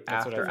this will be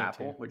That's what I after think,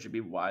 Apple, too. which would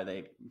be why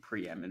they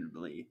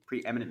preeminently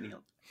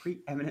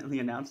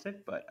announced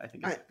it. But I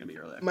think it's going to be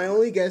early October. My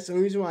only guess, the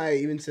only reason why I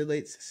even said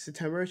late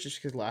September is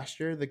just because last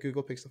year the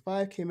Google Pixel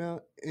 5 came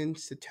out in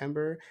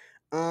September.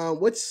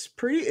 What's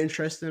pretty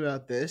interesting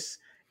about this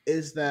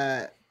is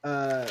that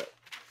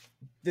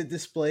the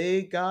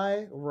display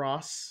guy,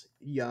 Ross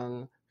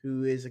Young,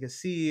 who is like a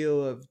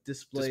CEO of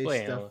display stuff.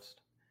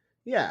 Analyst.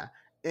 Yeah,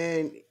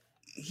 and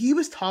he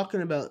was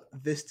talking about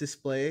this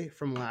display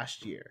from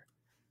last year.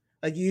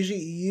 Like usually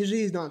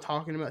he's not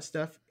talking about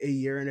stuff a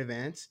year in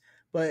advance,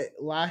 but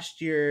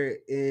last year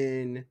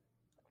in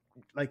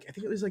I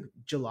think it was like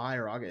July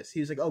or August, he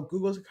was like, "Oh,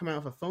 Google's gonna come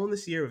out with a phone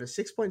this year with a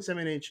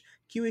 6.7-inch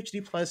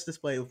QHD plus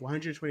display with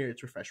 120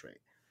 Hz refresh rate."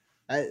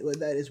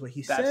 That is what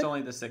he said. That's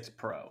only the 6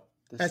 Pro.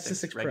 That's the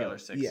 6 Pro. Regular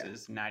 6 Yeah.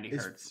 is 90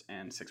 hertz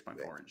and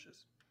 6.4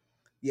 inches.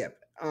 Yep,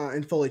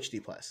 and full HD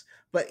plus.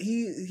 But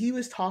he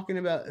was talking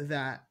about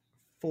that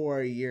for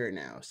a year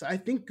now. So I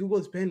think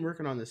Google's been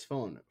working on this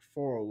phone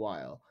for a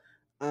while,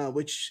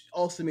 which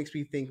also makes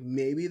me think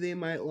maybe they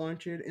might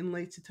launch it in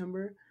late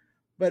September.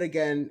 But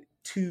again,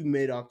 to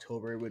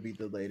mid-October would be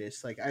the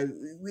latest. Like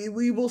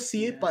we will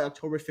see it by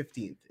October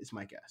 15th is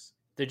my guess.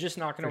 They're just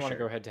not going to For want to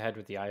sure. go head to head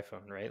with the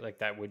iPhone, right? Like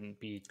that wouldn't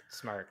be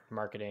smart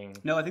marketing.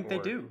 No, I think they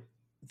do.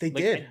 They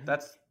Like, did.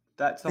 That's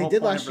the They whole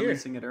did point last of year.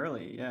 releasing it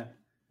early. Yeah,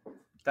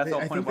 that's the I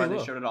whole point think of why they they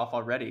will. showed it off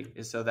already,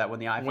 is so that when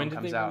the When iPhone did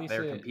comes they out, release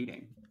they're it?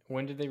 competing.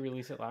 When did they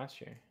release it last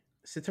year?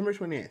 September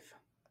 28th.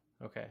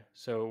 Okay,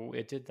 so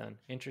it did then.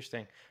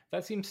 Interesting.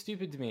 That seems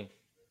stupid to me.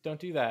 Don't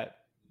do that.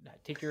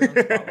 Take your own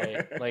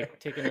spotlight. Like,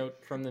 take a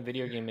note from the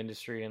video game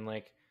industry and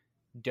like,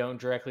 don't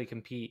directly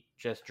compete.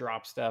 Just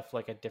drop stuff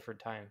like at different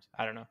times.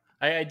 I don't know.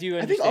 I do I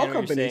understand think all what you're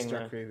companies saying.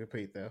 directly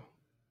compete though.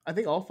 I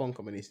think all phone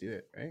companies do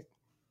it, right?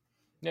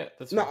 Yeah,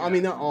 that's No, fair. I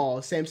mean not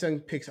all.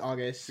 Samsung picks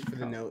August for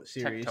the Oh, Note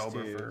series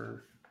Techtober too.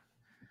 for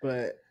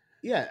But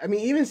yeah, I mean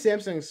even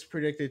Samsung's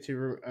predicted to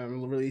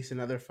release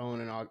another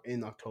phone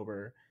in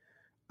October.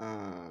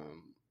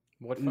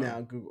 What phone?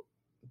 Now Google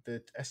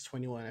the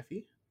S21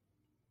 FE.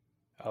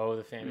 Oh,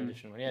 the fan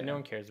edition one. Yeah, no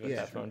one cares about Yeah.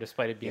 that phone,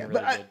 despite it being Yeah,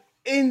 really but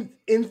good.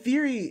 in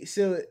theory,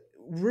 so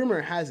rumor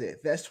has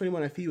it the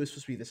S21 FE was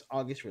supposed to be this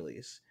August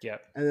release,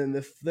 Yep. and then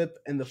the Flip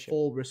and the Chip-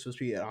 Fold were supposed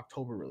to be an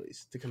October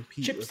release to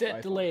compete. with Chipset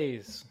iPhone.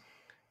 delays.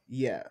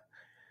 Yeah.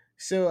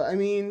 So I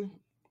mean,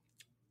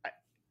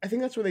 I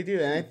think that's what they do,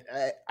 and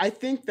I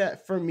think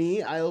that for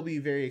me, I'll be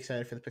very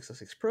excited for the Pixel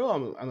 6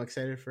 Pro. I'm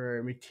excited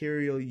for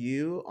Material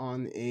U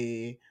on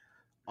a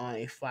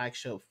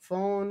flagship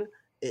phone,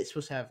 It's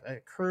supposed to have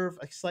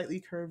like slightly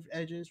curved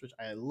edges, which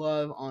I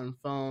love on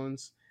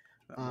phones.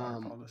 That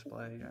waterfall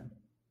display, yeah.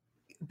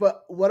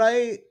 But what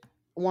I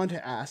want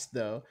to ask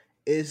though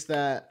is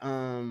that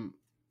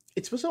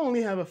it's supposed to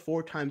only have a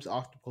 4x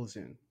optical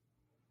zoom.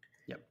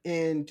 Yep.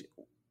 And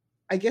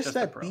I guess Just the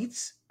that Pro.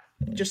 beats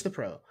just the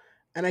Pro.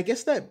 And I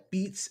guess that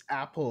beats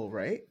Apple,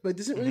 right? But it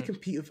doesn't really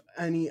compete with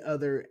any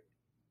of the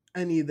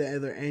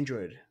other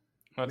Android.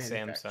 Not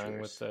Samsung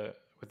with the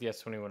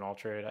S21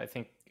 Ultra, I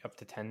think up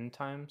to 10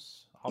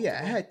 times optical.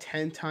 Yeah, it had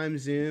 10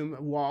 times zoom.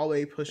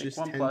 Huawei pushes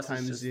 10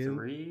 times is zoom.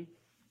 3.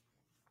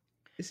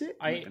 Is it?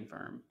 I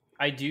confirm.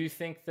 I do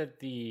think that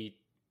the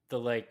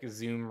like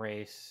zoom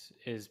race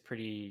is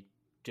pretty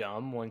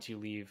dumb once you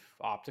leave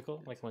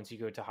optical. Like once you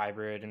go to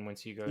hybrid and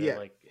once you go to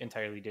like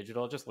entirely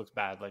digital, it just looks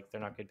bad. Like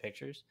they're not good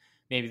pictures.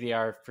 Maybe they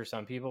are for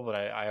some people, but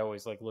I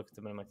always like look at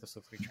them and I'm like, this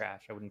looks like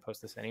trash. I wouldn't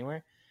post this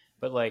anywhere.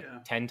 But like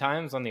 10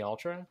 times on the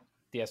Ultra,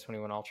 the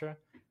S21 Ultra,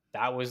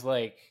 that was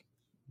like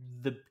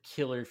the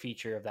killer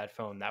feature of that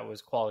phone. That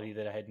was quality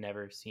that I had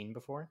never seen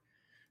before.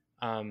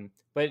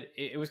 But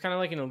it was kind of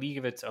like in a league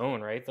of its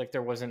own, right? Like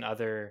there wasn't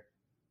other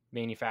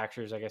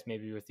manufacturers, I guess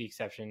maybe with the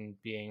exception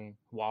being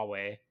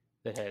Huawei,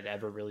 that had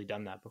ever really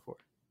done that before.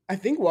 I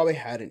think Huawei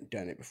hadn't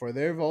done it before.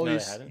 They've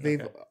always Okay.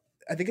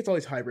 I think it's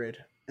always hybrid,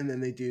 and then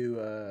they do.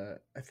 I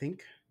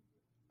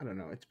don't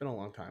know. It's been a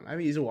long time. I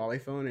haven't used a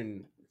Huawei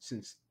phone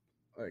since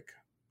like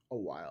a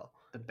while.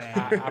 The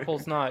band.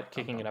 Apple's not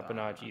kicking it up a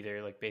notch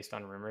either. Like based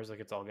on rumors, like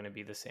it's all going to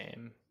be the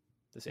same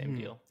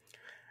deal.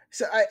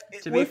 So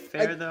to be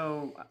fair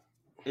though,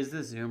 is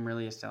the zoom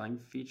really a selling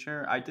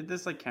feature? I did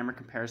this like camera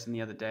comparison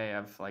the other day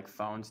of like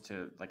phones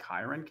to like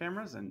higher end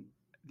cameras, and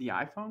the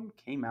iPhone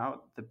came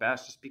out the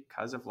best just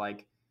because of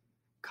like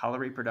color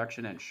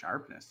reproduction and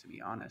sharpness, to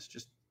be honest.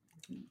 Just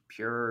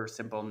pure,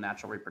 simple,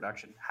 natural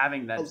reproduction.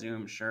 Having that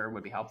zoom sure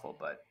would be helpful,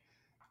 but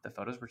the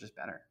photos were just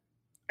better.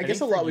 I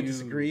guess a lot would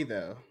disagree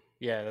though.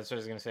 Yeah, that's what I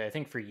was going to say. I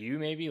think for you,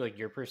 maybe like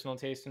your personal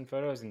taste in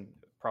photos, and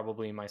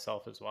probably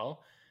myself as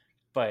well.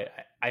 But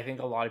I think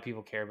a lot of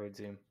people care about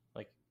zoom.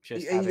 Like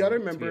just and you got to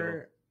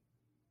remember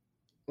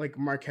like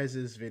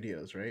Marquez's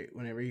videos, right?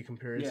 Whenever he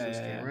compares his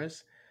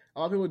cameras, a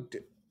lot of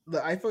people the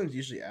iPhone's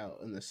usually out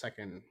in the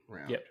second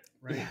round. Yep.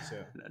 Right. Yeah,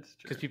 so that's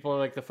true. Because people are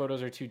like, the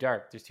photos are too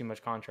dark. There's too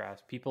much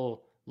contrast.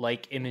 People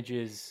like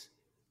images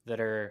that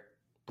are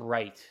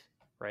bright,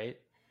 right?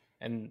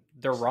 And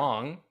they're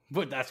wrong,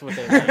 but that's what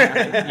they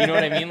like. You know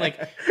what I mean? Like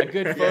a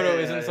good photo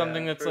isn't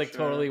something that's like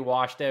totally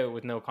washed out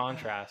with no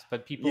contrast.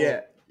 But people,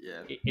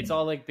 it's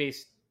all like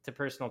based to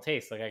personal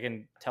taste. Like I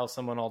can tell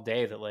someone all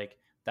day that like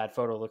that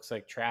photo looks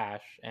like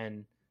trash,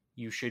 and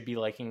you should be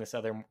liking this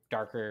other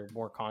darker,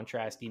 more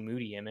contrasty,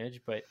 moody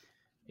image. But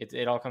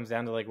it all comes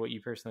down to like what you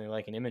personally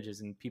like in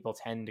images, and people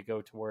tend to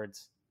go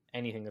towards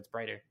anything that's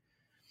brighter.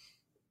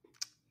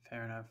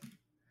 Fair enough.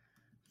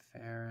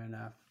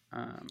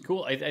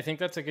 Cool. I think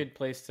that's a good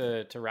place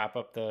to wrap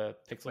up the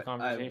Pixel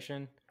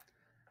conversation.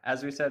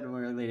 As we said when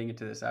we were leading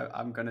into this,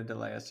 I'm going to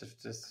delay us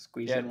just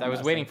squeeze in. Yeah, I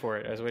was waiting for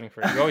it.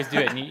 You always do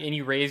it, and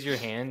you raise your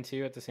hand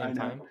too at the same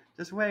time.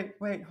 Just wait,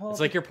 hold. It's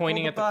like you're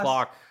pointing at the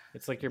clock.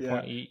 It's like you're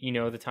pointing. You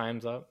know the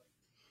time's up.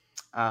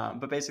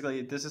 But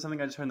basically, this is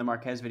something I just heard in the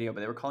Marquez video, but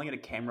they were calling it a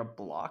camera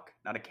block,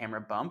 not a camera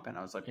bump, and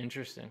I was like,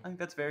 interesting. I think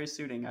that's very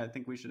suiting. I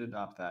think we should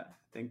adopt that.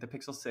 I think the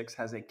Pixel 6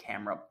 has a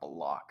camera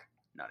block,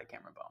 not a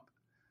camera bump.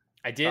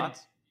 I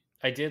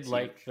did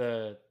like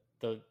the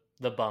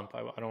bump.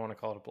 I don't want to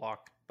call it a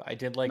block, but I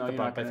did like the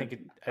bump. I think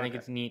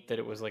it's neat that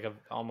it was like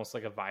almost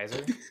like a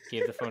visor.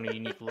 Gave the phone a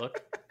unique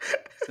look.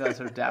 So that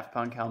sort of Daft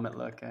Punk helmet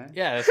look, eh?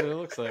 Yeah, that's what it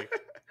looks like.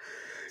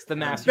 It's the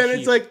Master Chief.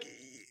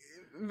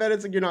 Then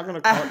it's like you're not going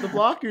to call it the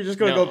block. You're just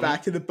going to go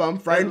back to the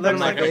bump right in front of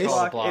my face.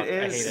 Block. It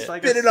is. I hate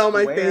like spit it on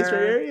my face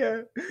right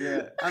here.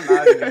 Yeah. I'm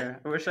out of here.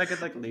 I wish I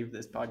could like leave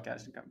this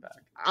podcast and come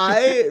back.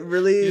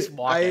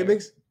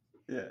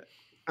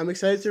 I'm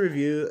excited to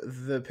review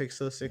the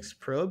Pixel 6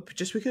 Pro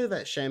just because of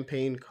that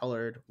champagne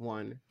colored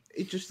one.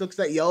 It just looks,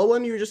 that yellow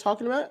one you were just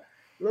talking about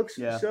looks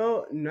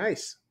so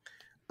nice.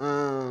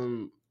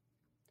 And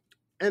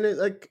it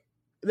like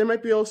there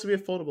might be also be a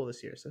foldable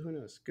this year, so who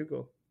knows?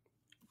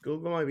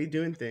 Google might be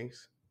doing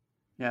things.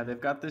 Yeah, they've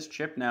got this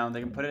chip now. They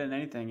can put it in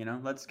anything, you know.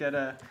 Let's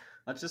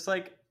just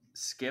like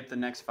skip the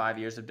next 5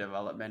 years of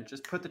development.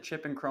 Just put the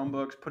chip in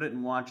Chromebooks, put it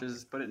in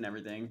watches, put it in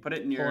everything. Put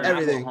it in your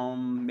Apple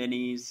Home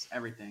Minis,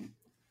 everything.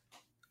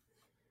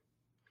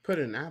 Put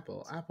it in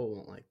Apple. Apple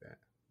won't like that.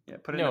 Yeah,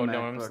 put it in a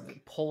MacBook.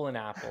 I'm pull an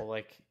Apple,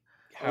 like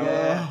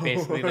how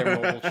basically their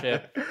mobile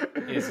chip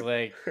is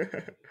like,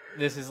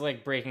 this is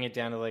like breaking it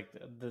down to like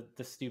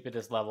the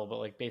stupidest level, but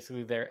like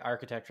basically their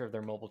architecture of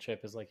their mobile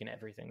chip is like in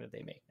everything that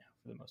they make now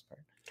for the most part.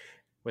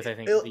 With I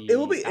think it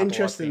will be Apple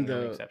interesting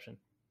though exception.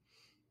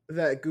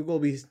 That Google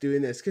be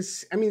doing this,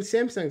 because I mean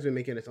Samsung's been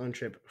making its own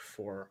chip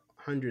for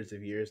hundreds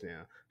of years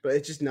now, but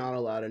it's just not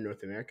allowed in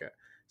North America.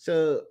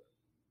 So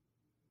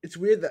it's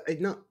weird that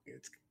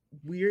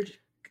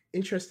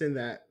interesting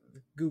that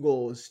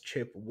Google's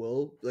chip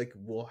will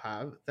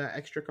have that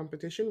extra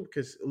competition,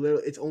 because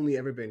it's only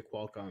ever been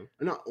Qualcomm.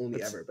 Not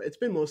only ever, but it's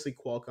been mostly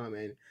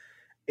Qualcomm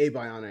a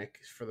Bionic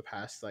for the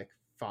past like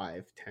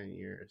 5-10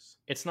 years.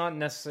 It's not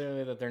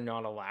necessarily that they're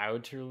not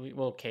allowed to release.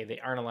 Well, okay, they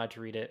aren't allowed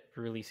to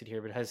release it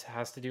here, but it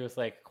has to do with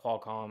like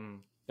Qualcomm,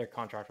 their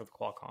contract with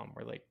Qualcomm,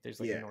 where like there's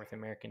like a North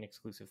American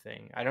exclusive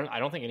thing. I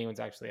don't think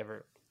anyone's actually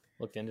ever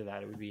looked into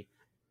that. It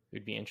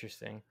would be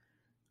interesting.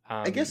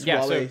 I guess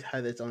Huawei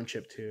had its own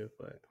chip too,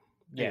 but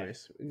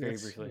anyways, very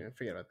briefly,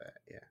 forget about that.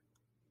 Yeah.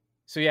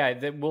 So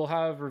yeah, we'll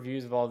have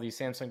reviews of all these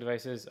Samsung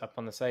devices up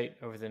on the site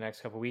over the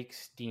next couple of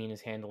weeks. Dean is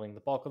handling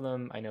the bulk of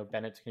them. I know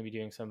Bennett's going to be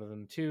doing some of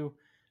them too.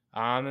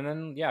 And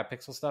then,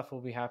 Pixel stuff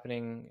will be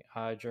happening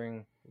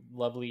during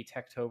lovely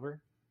Techtober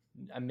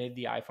amid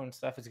the iPhone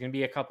stuff. It's going to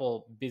be a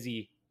couple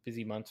busy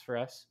months for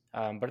us,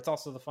 but it's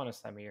also the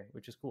funnest time of year,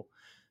 which is cool.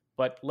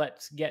 But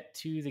let's get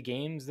to the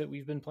games that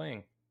we've been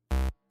playing.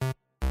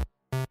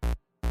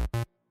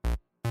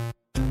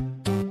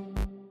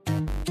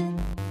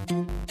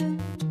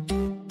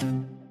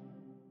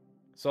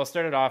 So I'll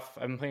start it off.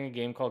 I've been playing a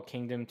game called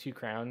Kingdom 2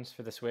 Crowns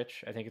for the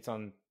Switch. I think it's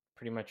on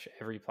pretty much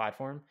every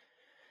platform.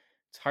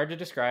 It's hard to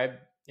describe.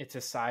 It's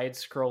a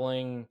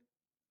side-scrolling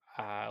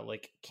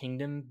like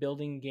kingdom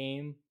building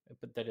game,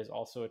 but that is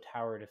also a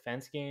tower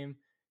defense game.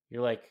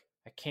 You're like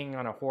a king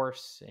on a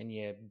horse, and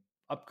you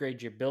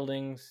upgrade your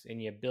buildings,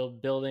 and you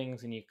build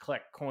buildings, and you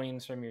collect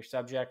coins from your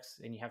subjects,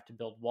 and you have to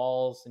build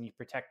walls, and you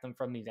protect them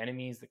from these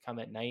enemies that come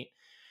at night.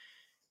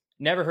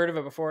 Never heard of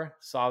it before.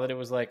 Saw that it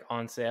was like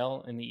on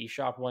sale in the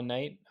eShop one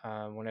night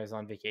when I was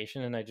on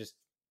vacation, and I just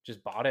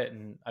bought it,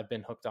 and I've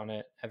been hooked on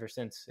it ever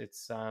since.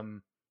 It's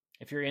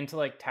if you're into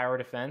like tower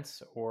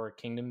defense or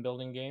kingdom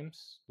building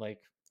games,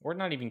 or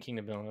not even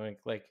kingdom building,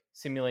 like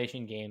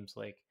simulation games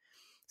like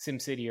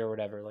SimCity or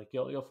whatever, like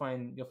you'll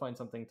find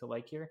something to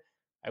like here.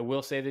 I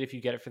will say that if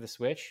you get it for the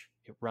Switch,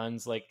 it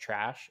runs like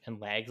trash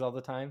and lags all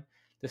the time,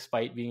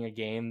 despite being a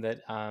game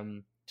that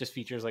just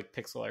features like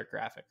pixel art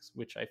graphics,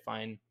 which I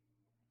find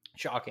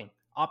shocking.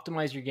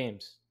 Optimize your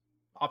games.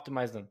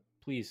 Optimize them,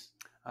 please.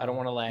 I don't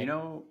want to lag.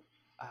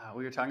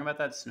 We were talking about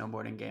that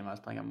snowboarding game I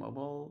was playing on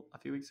mobile a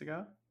few weeks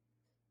ago.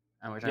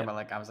 And we were talking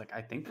about I was like,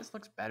 I think this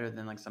looks better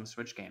than like some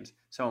Switch games.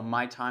 So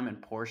My Time in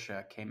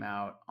Porsche came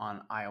out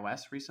on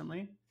iOS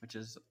recently, which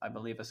is, I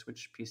believe, a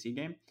Switch PC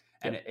game.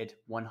 And it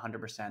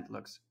 100%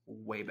 looks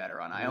way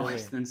better on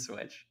iOS than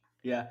Switch.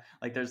 Yeah.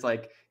 Like there's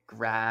like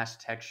grass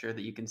texture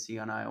that you can see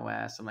on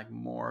iOS and like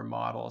more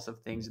models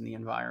of things in the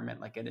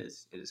environment. Like it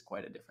is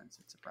quite a difference.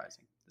 It's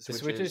surprising. The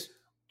Switch is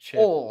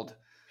old.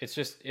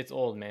 It's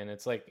old, man.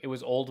 It's like, it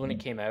was old when it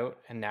came out,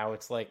 and now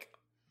it's like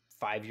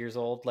 5 years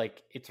old.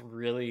 Like it's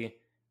really,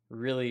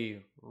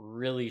 really,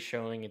 really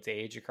showing its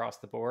age across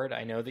the board.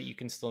 I know that you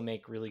can still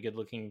make really good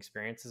looking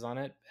experiences on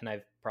it, and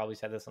I've probably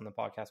said this on the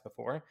podcast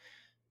before,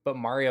 but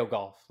Mario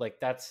Golf,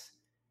 like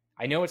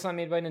I know it's not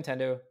made by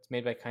Nintendo, it's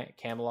made by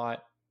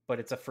Camelot, but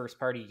it's a first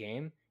party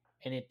game,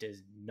 and it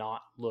does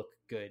not look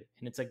good.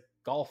 And it's a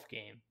golf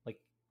game. Like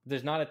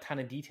there's not a ton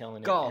of detail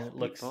in it. Golf, and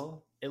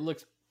it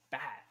looks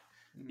bad.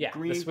 Yeah,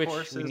 green the Switch,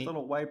 courses,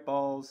 little white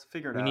balls.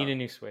 Figured out. We need a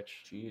new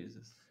Switch.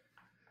 Jesus.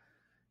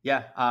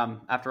 Yeah.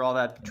 After all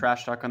that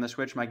trash talk on the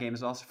Switch, my game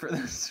is also for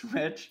the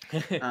Switch.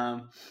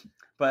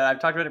 But I've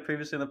talked about it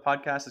previously on the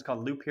podcast. It's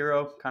called Loop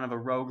Hero, kind of a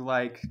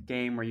roguelike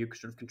game where you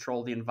sort of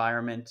control the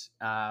environment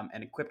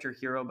and equip your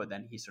hero, but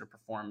then he sort of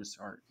performs,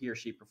 or he or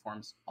she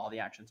performs all the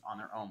actions on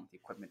their own with the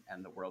equipment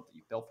and the world that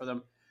you built for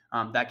them.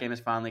 That game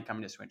is finally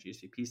coming to Switch. It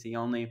used to be PC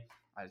only.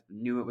 I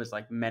knew it was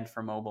like meant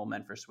for mobile,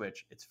 meant for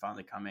Switch. It's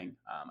finally coming.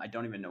 I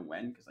don't even know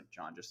when, because like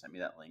John just sent me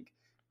that link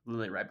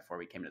literally right before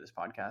we came to this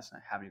podcast, and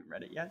I haven't even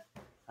read it yet.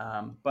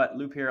 But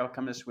Loop Hero,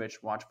 come to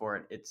Switch, watch for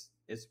it. It's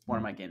one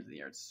of my games of the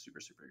year. It's super,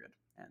 super good.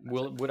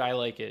 And would I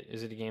like it?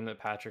 Is it a game that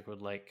Patrick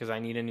would like? Because I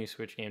need a new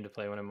Switch game to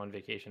play when I'm on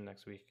vacation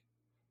next week.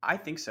 I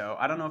think so.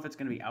 I don't know if it's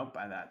going to be out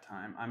by that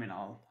time. I mean,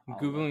 I'm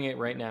Googling it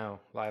right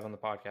now, live on the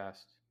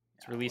podcast.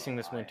 It's releasing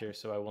this winter,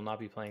 so I will not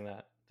be playing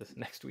that this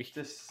next week.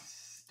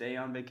 Just stay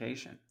on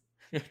vacation.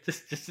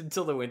 just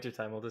until the winter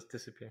time, I'll just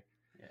disappear.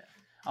 Yeah.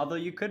 Although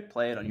you could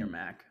play it on your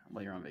Mac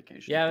while you're on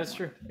vacation. Yeah, that's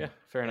true. Yeah,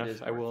 fair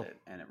enough. I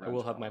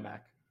will have my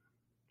Mac.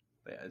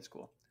 But yeah, it's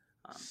cool.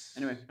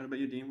 Anyway, what about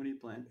you, Dean? What are you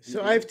playing?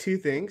 So I have two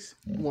things.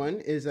 One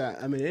is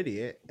I'm an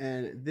idiot,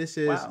 and this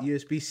is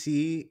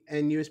USB-C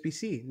and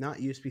USB-C, not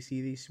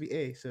USB-C to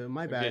USB-A. So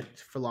my bad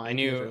for lying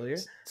to you earlier.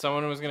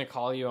 Someone was going to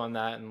call you on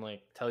that and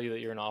like tell you that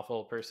you're an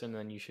awful person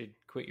and you should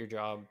quit your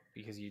job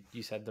because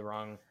you said the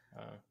wrong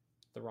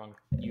USB.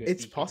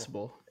 It's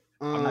possible.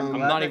 I'm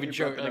not even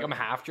joking. Like I'm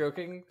half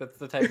joking. That's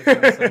the type of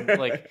thing some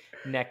like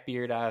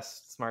neckbeard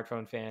ass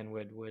smartphone fan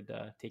would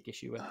take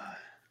issue with.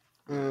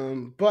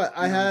 But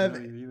I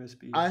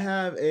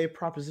have a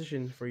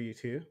proposition for you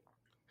two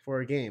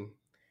for a game.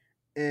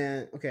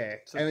 And okay,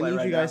 I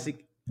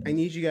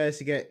need you guys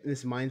to get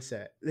this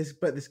mindset.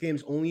 This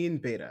game's only in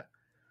beta.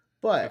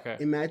 But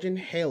imagine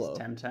Halo.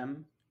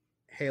 Temtem.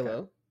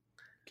 Halo.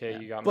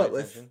 Okay, you got my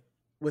attention.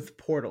 With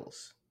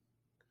portals.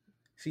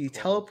 So you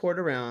teleport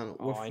around,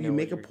 you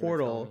make a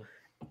portal,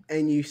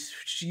 and you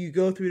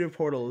go through the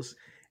portals,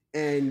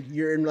 and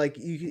you're in like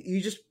you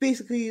just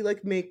basically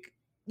like make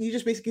you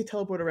just basically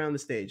teleport around the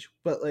stage,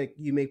 but like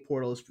you make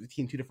portals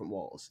between two different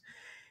walls.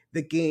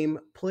 The game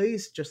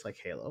plays just like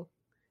Halo.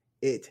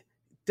 It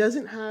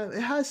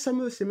has some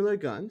of the similar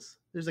guns.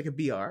 There's like a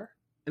BR,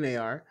 an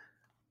AR,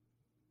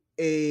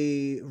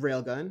 a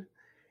railgun.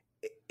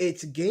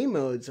 Its game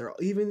modes are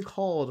even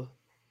called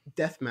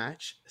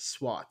Deathmatch,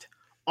 SWAT,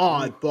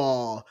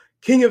 Oddball,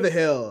 King of the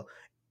Hill.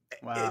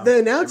 Wow. The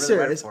announcer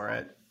I really is went for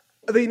it.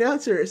 the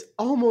announcer is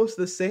almost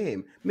the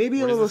same, maybe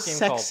What a is little this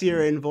game called?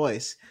 sexier in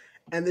voice.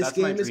 And this That's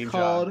my game is dream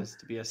called job, is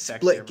to be a sexier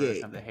Splitgate.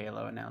 version of the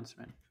Halo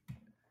announcement.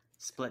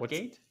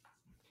 Splitgate?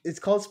 It's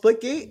called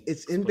Splitgate.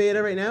 It's in beta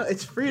Splitgate. right now.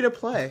 It's free to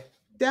play.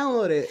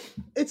 Download it.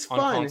 It's On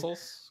fun.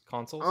 consoles?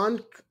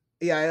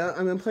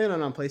 I'm playing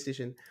on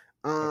PlayStation.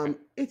 Okay.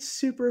 It's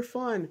super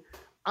fun.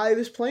 I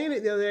was playing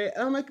it the other day,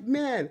 and I'm like,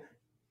 man,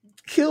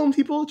 killing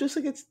people just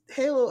like it's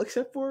Halo,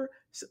 except for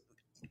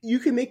you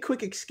can make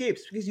quick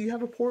escapes because you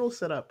have a portal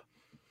set up.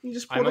 You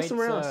just portal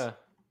somewhere else.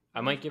 I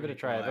might give it a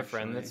try. I have a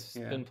friend Actually, that's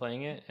yeah. been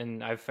playing it,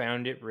 and I've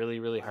found it really,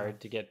 really hard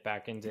to get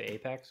back into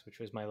Apex, which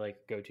was my like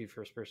go-to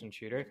first-person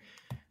shooter.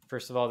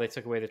 First of all, they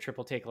took away the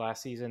triple take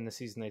last season. This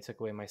season, they took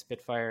away my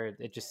Spitfire.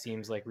 It just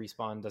seems like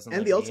Respawn doesn't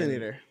And let the me in,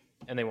 alternator.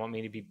 and they want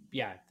me to be.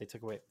 Yeah, they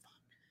took away.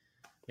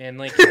 Man,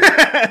 like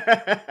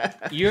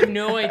you have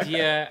no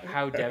idea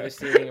how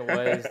devastating it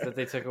was that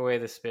they took away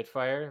the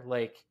Spitfire.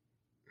 Like,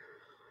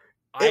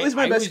 It was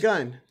my best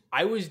gun.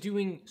 I was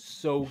doing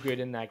so good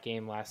in that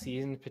game last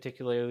season,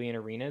 particularly in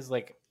arenas.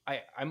 Like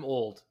I'm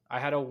old. I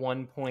had a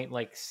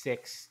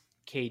 1.6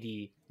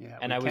 KD, Yeah,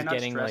 and we I was cannot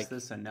getting stress like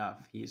this enough.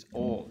 He's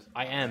old.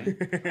 I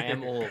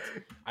am old.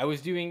 I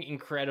was doing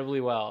incredibly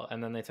well,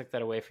 and then they took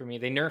that away from me.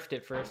 They nerfed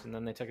it first, and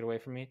then they took it away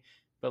from me.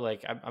 But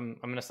like I'm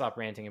gonna stop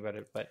ranting about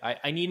it. But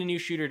I need a new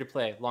shooter to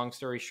play. Long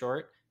story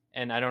short,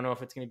 and I don't know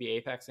if it's gonna be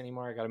Apex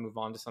anymore. I got to move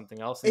on to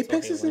something else. until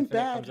Apex Halo isn't Infinite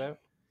bad. comes out.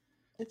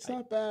 It's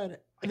not bad.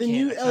 I The can't-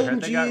 new I I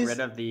heard they got rid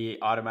LMGs. of the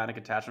automatic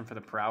attachment for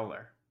the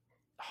Prowler.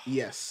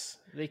 Yes.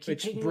 They keep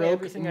Which taking away broke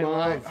everything I my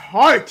love.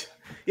 heart.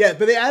 Yeah,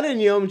 but they added a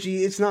new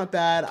OMG. It's not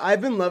bad.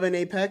 I've been loving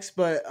Apex,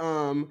 but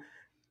and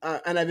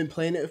I've been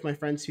playing it with my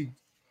friends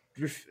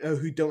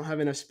who don't have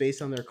enough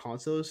space on their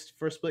consoles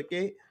for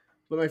Splitgate.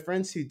 But my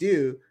friends who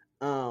do,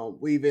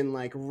 we've been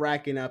like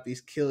racking up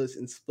these kills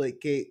in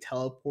Splitgate,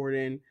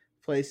 teleporting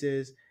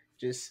places.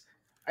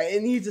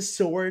 It needs a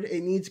sword.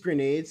 It needs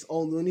grenades. The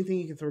only thing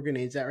you can throw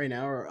grenades at right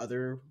now are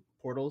other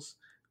portals.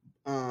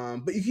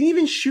 But you can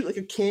even shoot like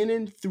a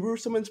cannon through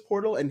someone's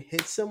portal and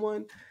hit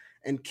someone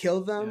and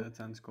kill them. Yeah, that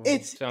sounds cool.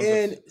 It's Sounds up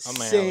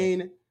my alley.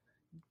 insane.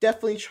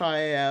 Definitely try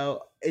it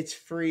out. It's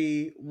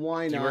free.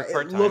 Why Do you not? work It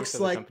part time looks for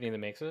the like company that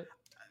makes it?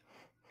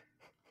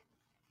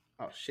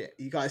 oh shit,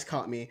 you guys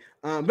caught me.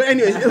 But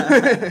anyways,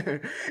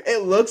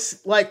 it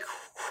looks like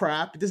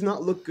crap. It does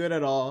not look good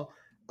at all.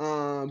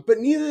 But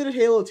neither did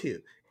Halo 2.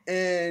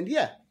 And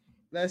yeah,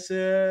 that's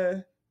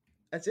it.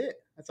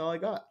 That's all I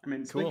got. I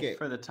mean, Cool.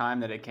 for the time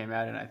that it came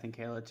out, and I think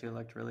Halo 2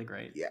 looked really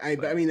great. Yeah, I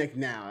mean like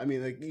now. I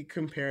mean like you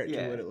compare it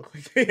Yeah. to what it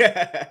looked like.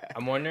 Yeah.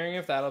 I'm wondering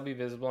if that'll be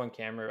visible on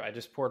camera. I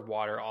just poured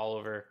water all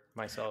over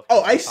myself.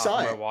 Oh, I The top saw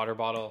of My it. water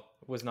bottle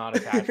was not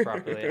attached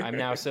properly. I'm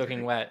now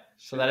soaking wet.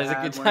 So that is a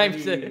good Should time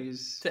have one of to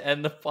these.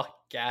 end the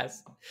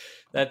podcast.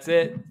 That's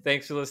it.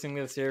 Thanks for listening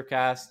to the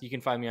Syrupcast. You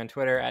can find me on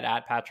Twitter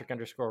at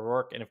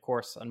Patrick_Rourke and of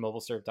course on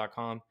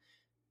mobileserve.com.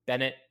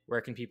 Bennett,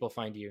 where can people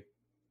find you?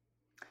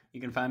 You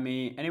can find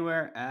me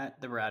anywhere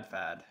at the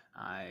Radfad.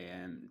 I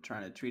am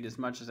trying to tweet as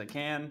much as I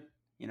can.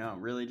 You know,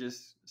 really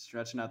just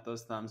stretching out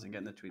those thumbs and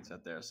getting the tweets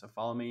out there. So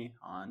follow me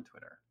on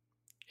Twitter.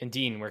 And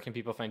Dean, where can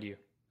people find you?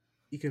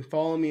 You can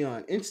follow me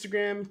on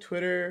Instagram,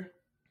 Twitter,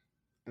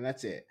 and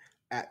that's it.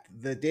 At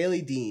the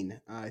Daily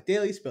Dean.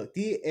 Daily spelled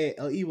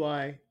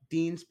DALEY.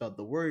 Dean spelled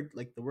the word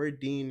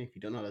Dean. If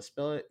you don't know how to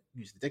spell it,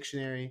 use the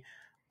dictionary.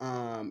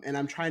 And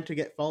I'm trying to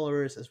get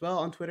followers as well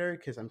on Twitter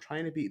because I'm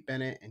trying to beat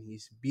Bennett and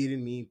he's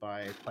beating me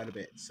by quite a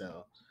bit.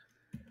 So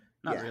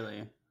Not yeah. really. I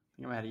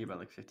think I'm ahead of you by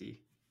like 50,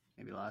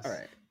 maybe less. All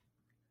right.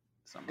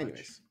 So much.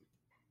 Anyways,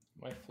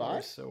 My floor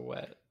is so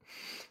wet.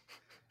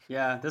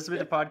 Yeah, this will be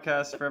the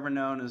podcast forever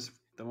known as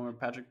the one where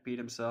Patrick beat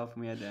himself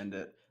and we had to end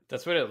it.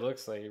 That's what it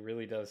looks like. It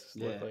really does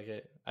look Yeah. like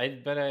it.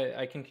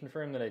 I can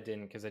confirm that I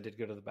didn't because I did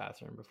go to the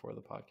bathroom before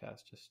the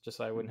podcast, just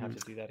so I wouldn't have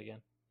to do that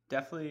again.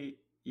 Definitely,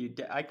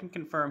 I can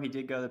confirm he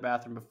did go to the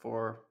bathroom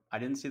before. I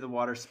didn't see the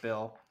water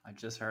spill. I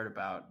just heard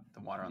about the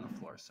water on the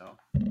floor, so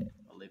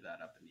I'll leave that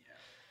up in the air.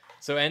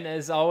 So, and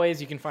as always,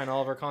 you can find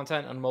all of our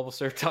content on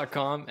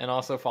mobilesyrup.com and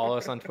also follow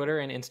us on Twitter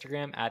and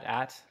Instagram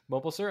at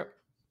mobilesyrup.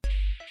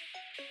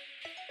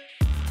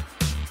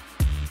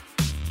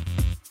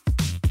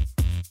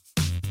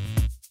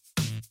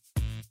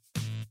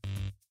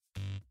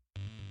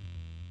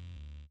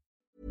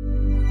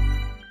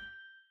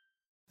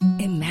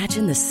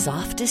 Imagine the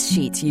softest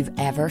sheets you've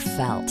ever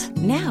felt.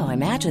 Now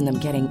imagine them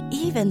getting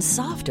even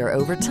softer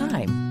over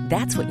time.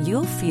 That's what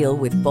you'll feel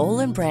with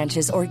Boll &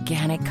 Branch's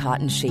organic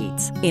cotton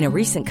sheets. In a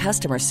recent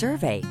customer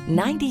survey,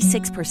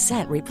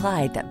 96%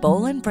 replied that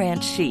Boll &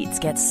 Branch sheets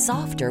get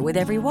softer with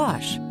every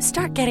wash.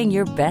 Start getting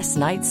your best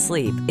night's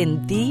sleep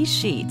in these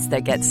sheets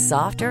that get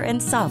softer and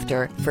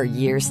softer for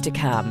years to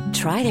come.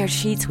 Try their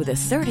sheets with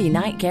a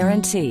 30-night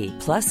guarantee.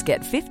 Plus,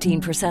 get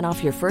 15%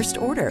 off your first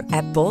order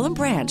at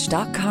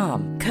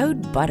bollandbranch.com.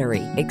 Code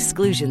BUTTERY.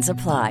 Exclusions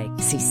apply.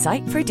 See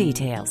site for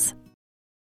details.